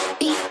eyes on me.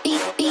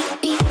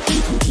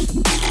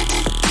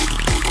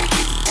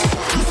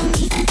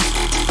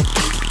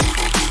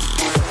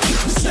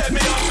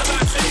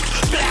 Semi-automatic.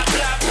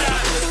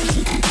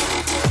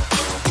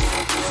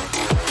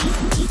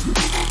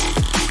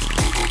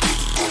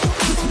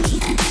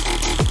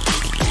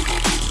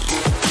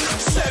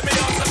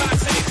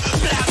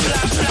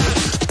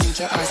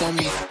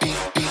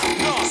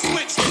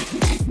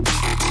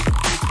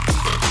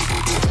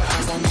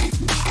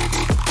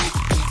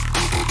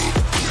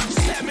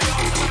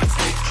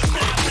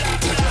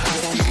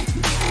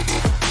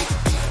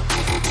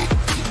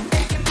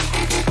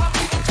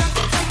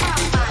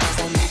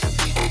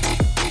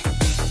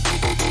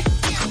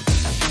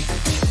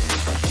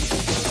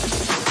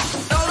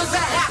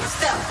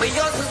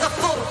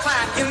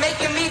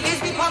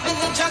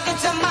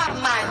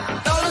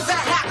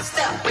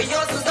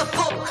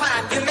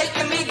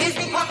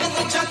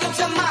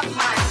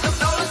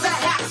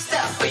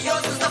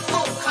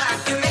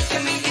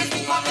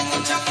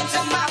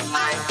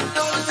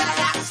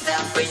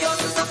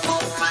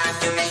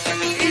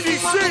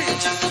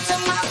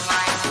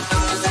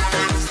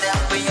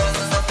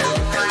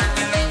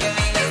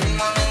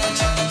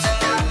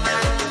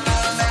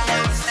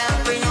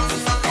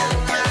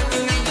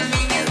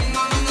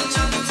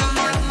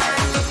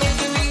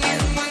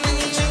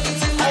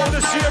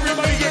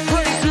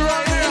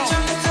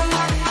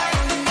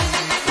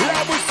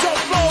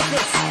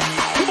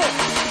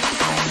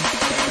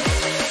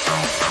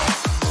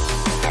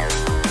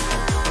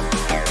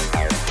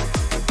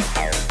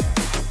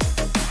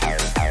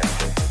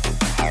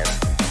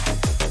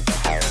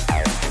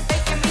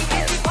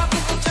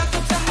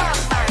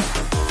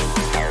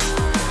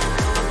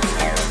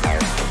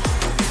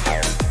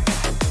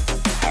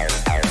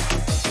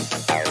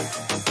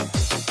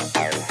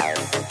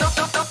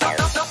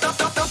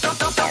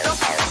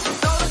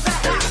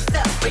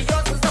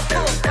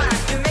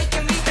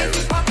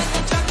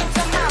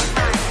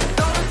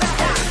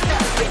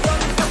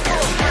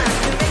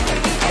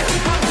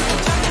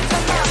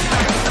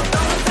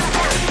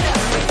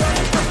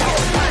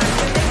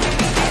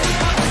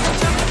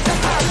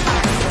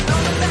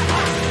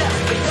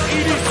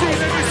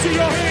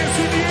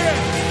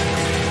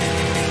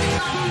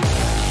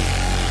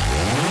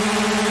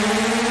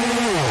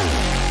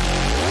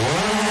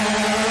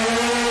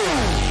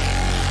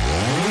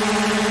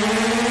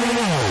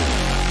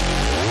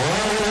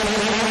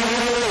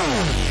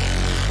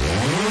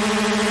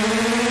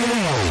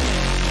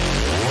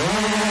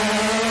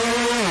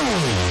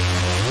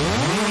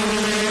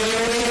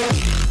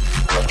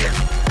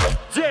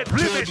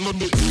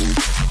 limit.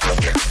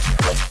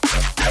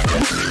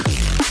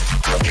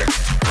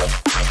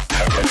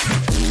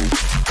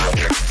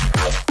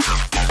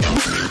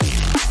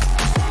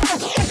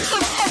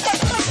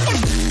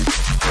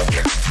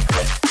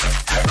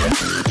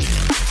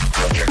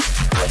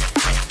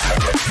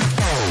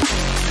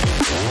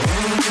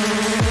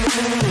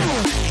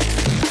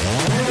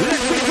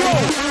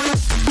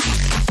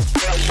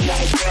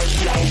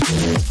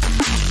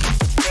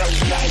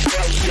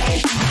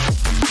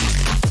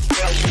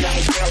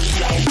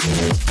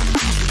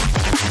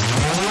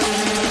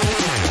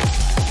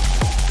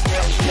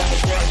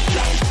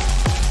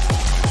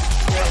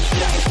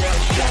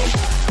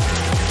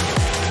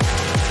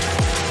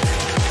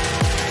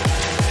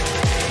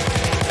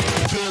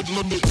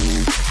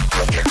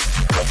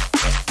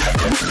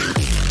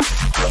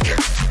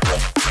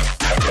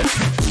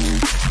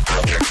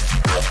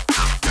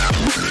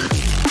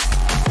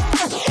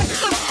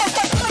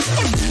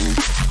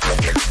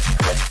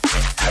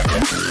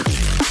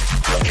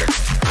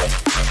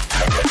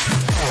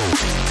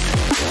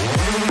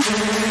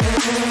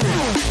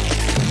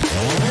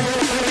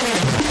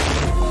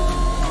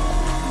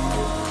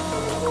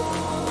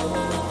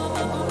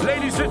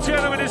 Ladies and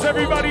gentlemen, is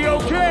everybody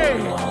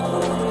okay?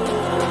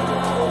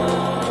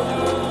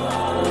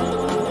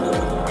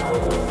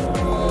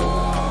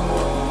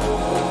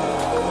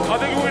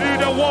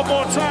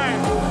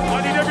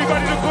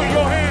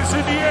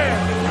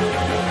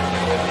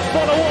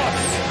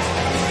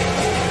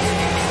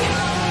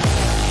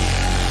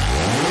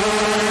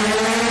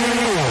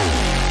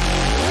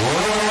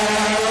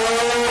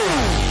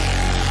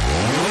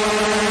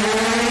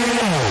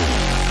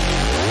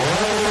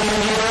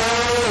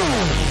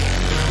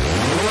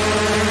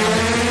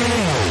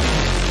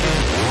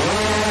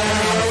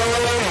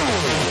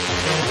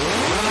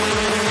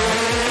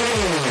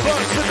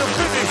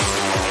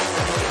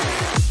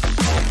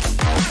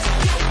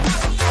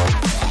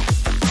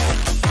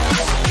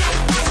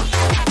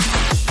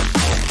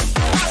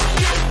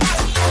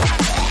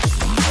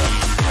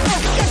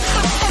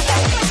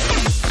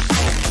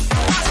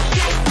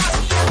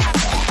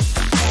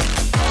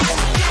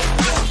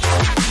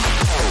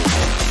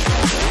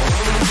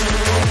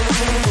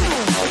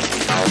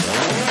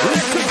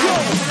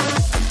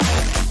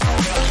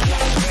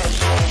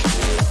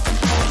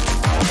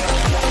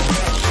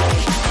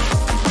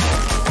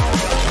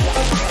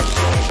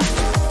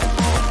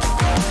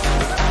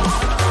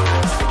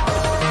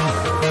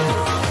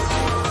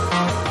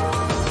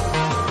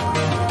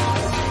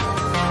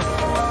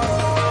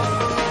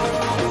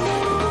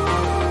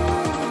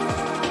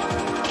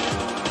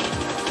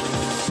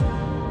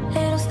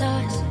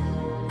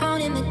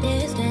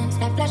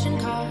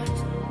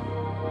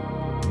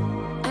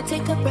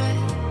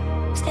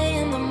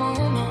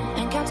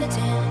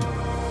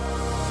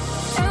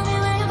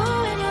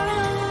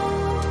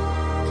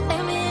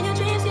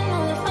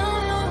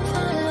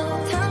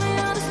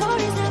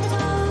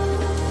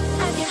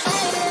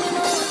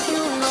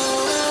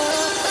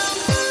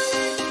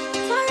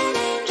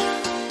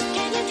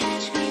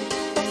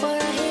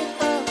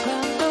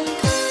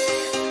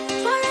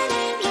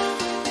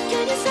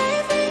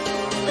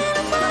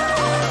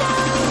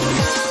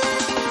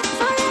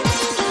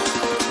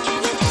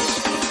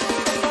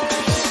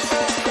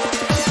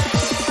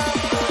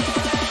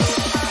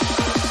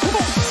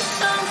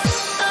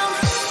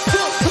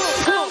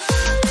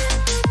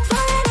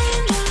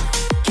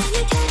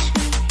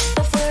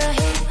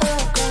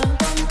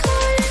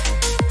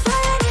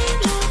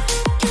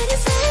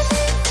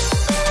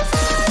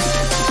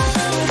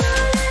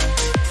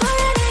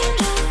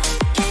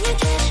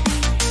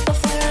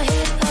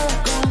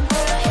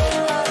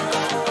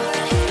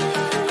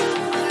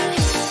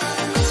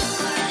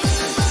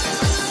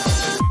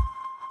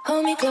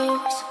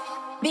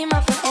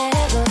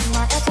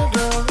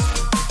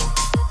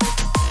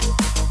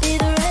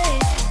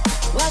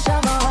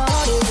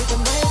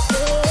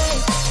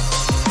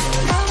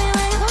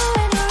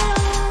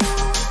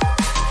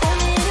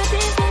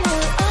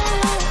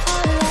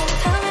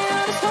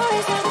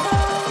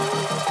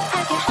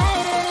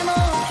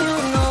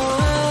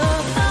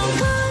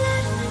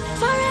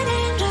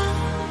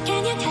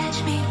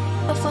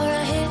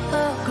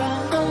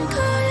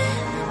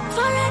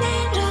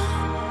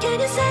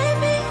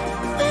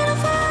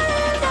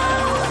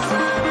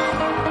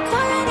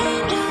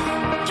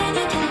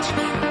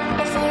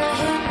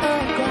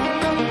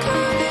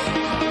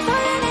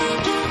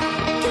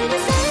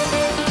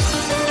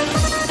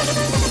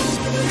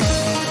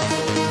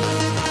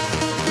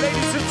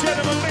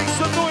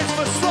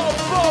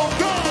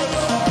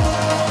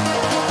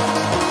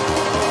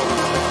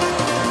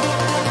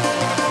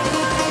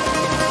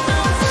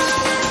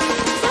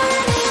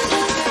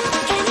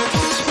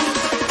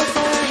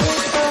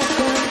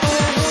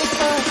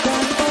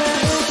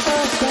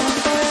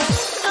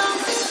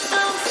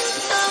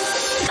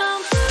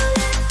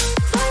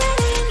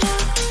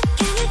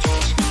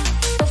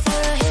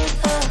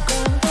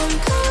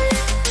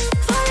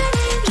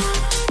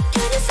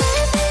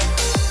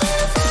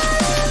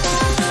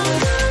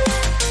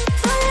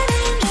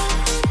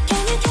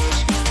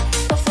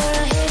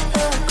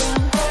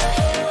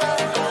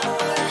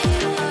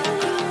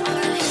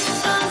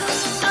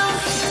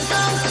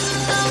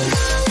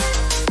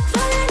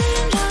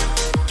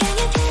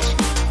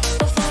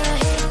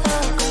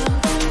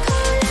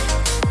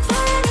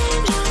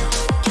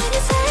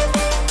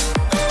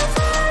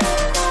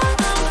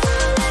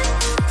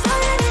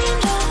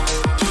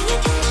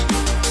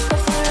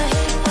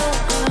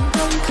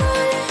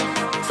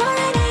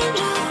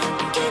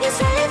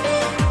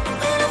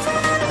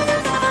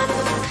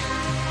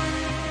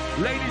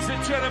 Ladies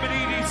and gentlemen,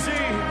 EDC.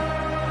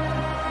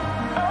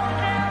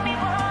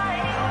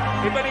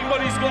 If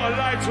anybody's got a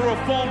lighter or a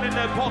phone in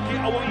their pocket,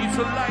 I want you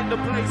to light the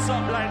place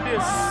up like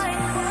this.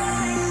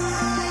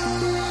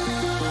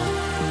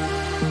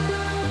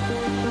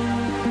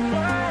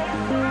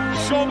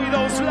 Show me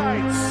those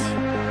lights.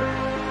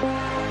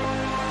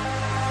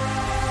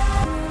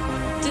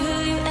 Do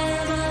you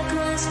ever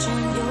question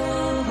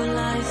your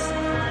life?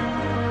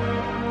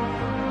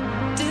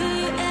 Do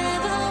you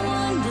ever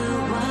wonder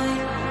why?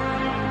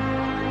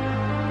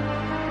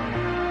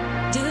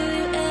 Do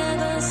you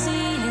ever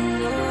see in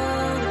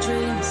your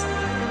dreams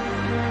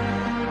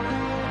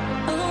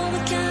all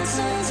the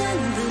castles in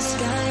the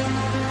sky?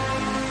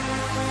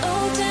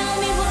 Oh, tell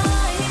me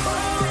why.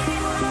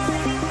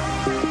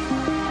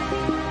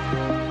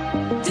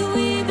 Do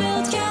we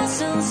build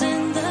castles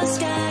in the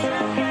sky?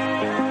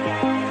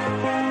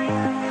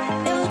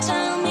 Oh,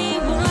 tell me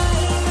why.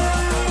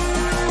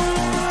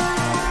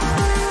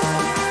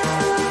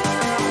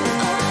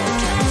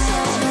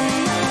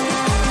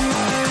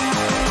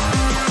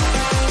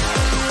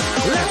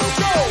 Let's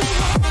go!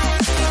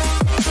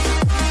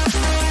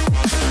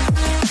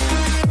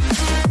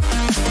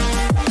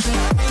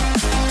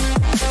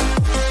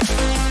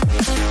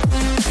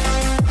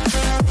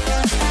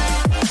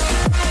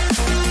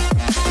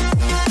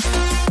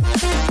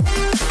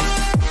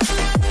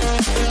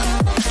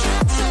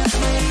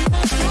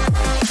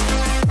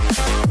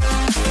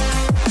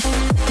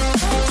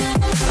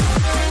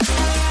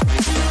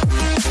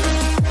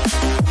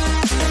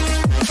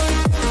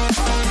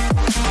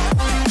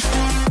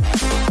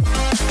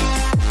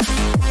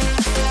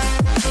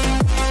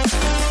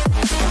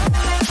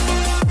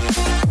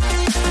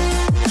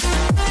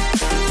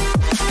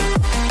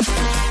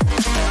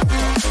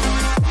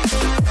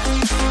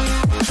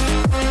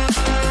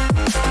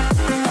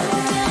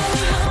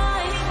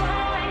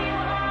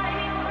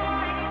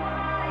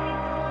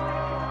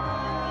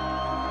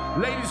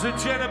 Ladies and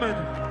gentlemen,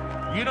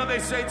 you know they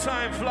say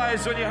time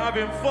flies when you're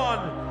having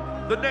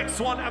fun. The next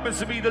one happens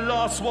to be the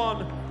last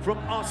one from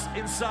us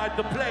inside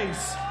the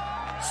place.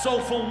 So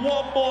for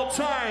one more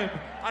time,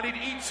 I need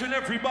each and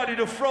everybody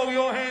to throw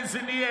your hands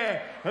in the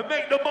air and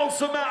make the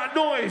most amount of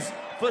noise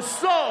for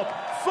Sub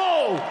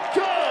 4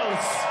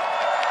 Girls.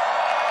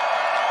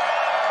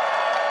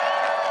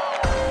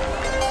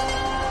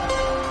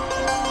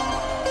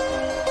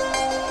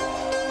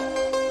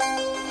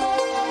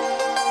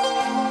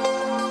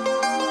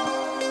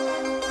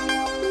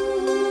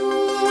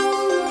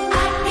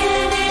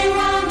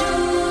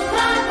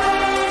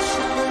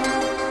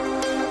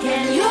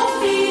 Can you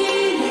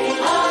feel it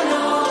all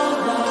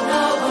over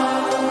the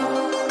world?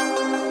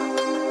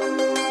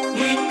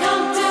 We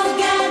come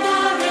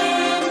together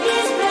in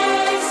these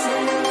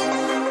places,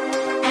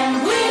 and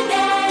we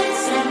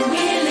dance and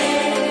we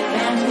live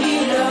and we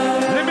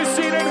learn. Let me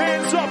see them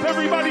hands up,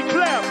 everybody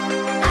clap.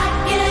 I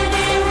can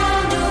hear a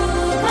new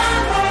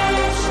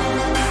vibration.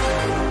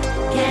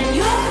 Can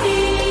you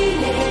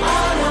feel it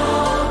all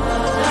over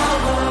the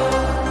world?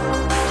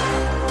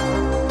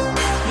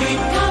 We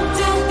come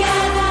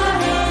together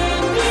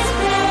in these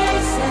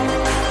places,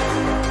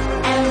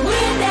 and we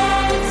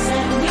dance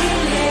and we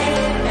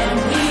live and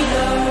we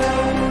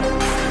learn.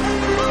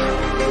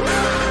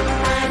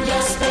 Find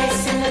your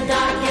space in the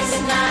darkest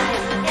night.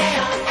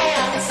 Air,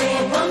 air, say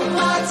it one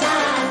more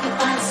time.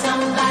 Find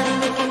somebody,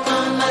 make it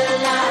come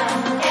alive.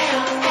 Air,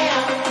 air,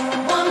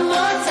 one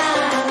more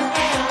time.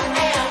 Air,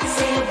 air,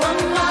 say it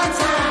one more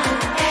time.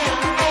 Air,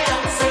 air,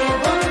 say it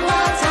one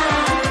more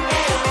time.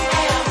 Air,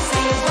 air,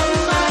 say it one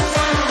more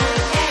time.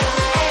 Air,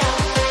 air,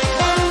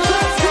 one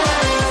more time. One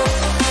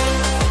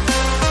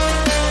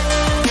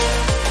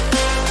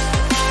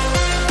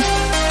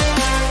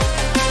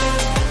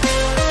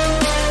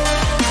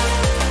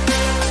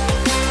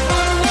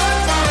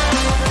more time.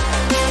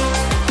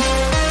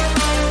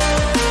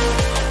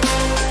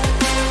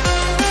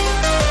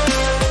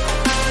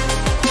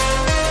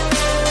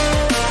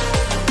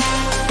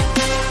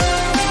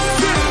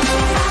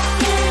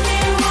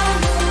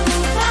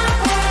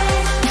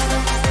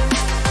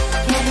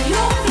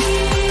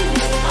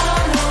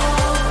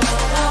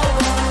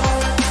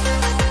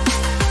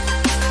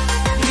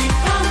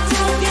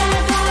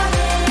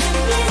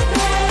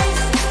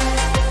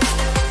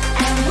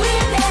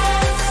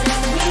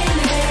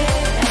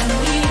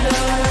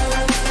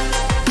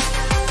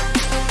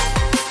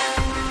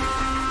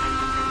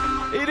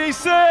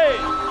 EDC,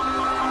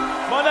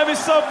 my name is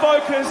Sub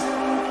Focus.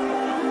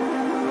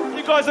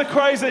 You guys are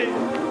crazy.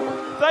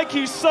 Thank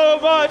you so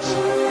much.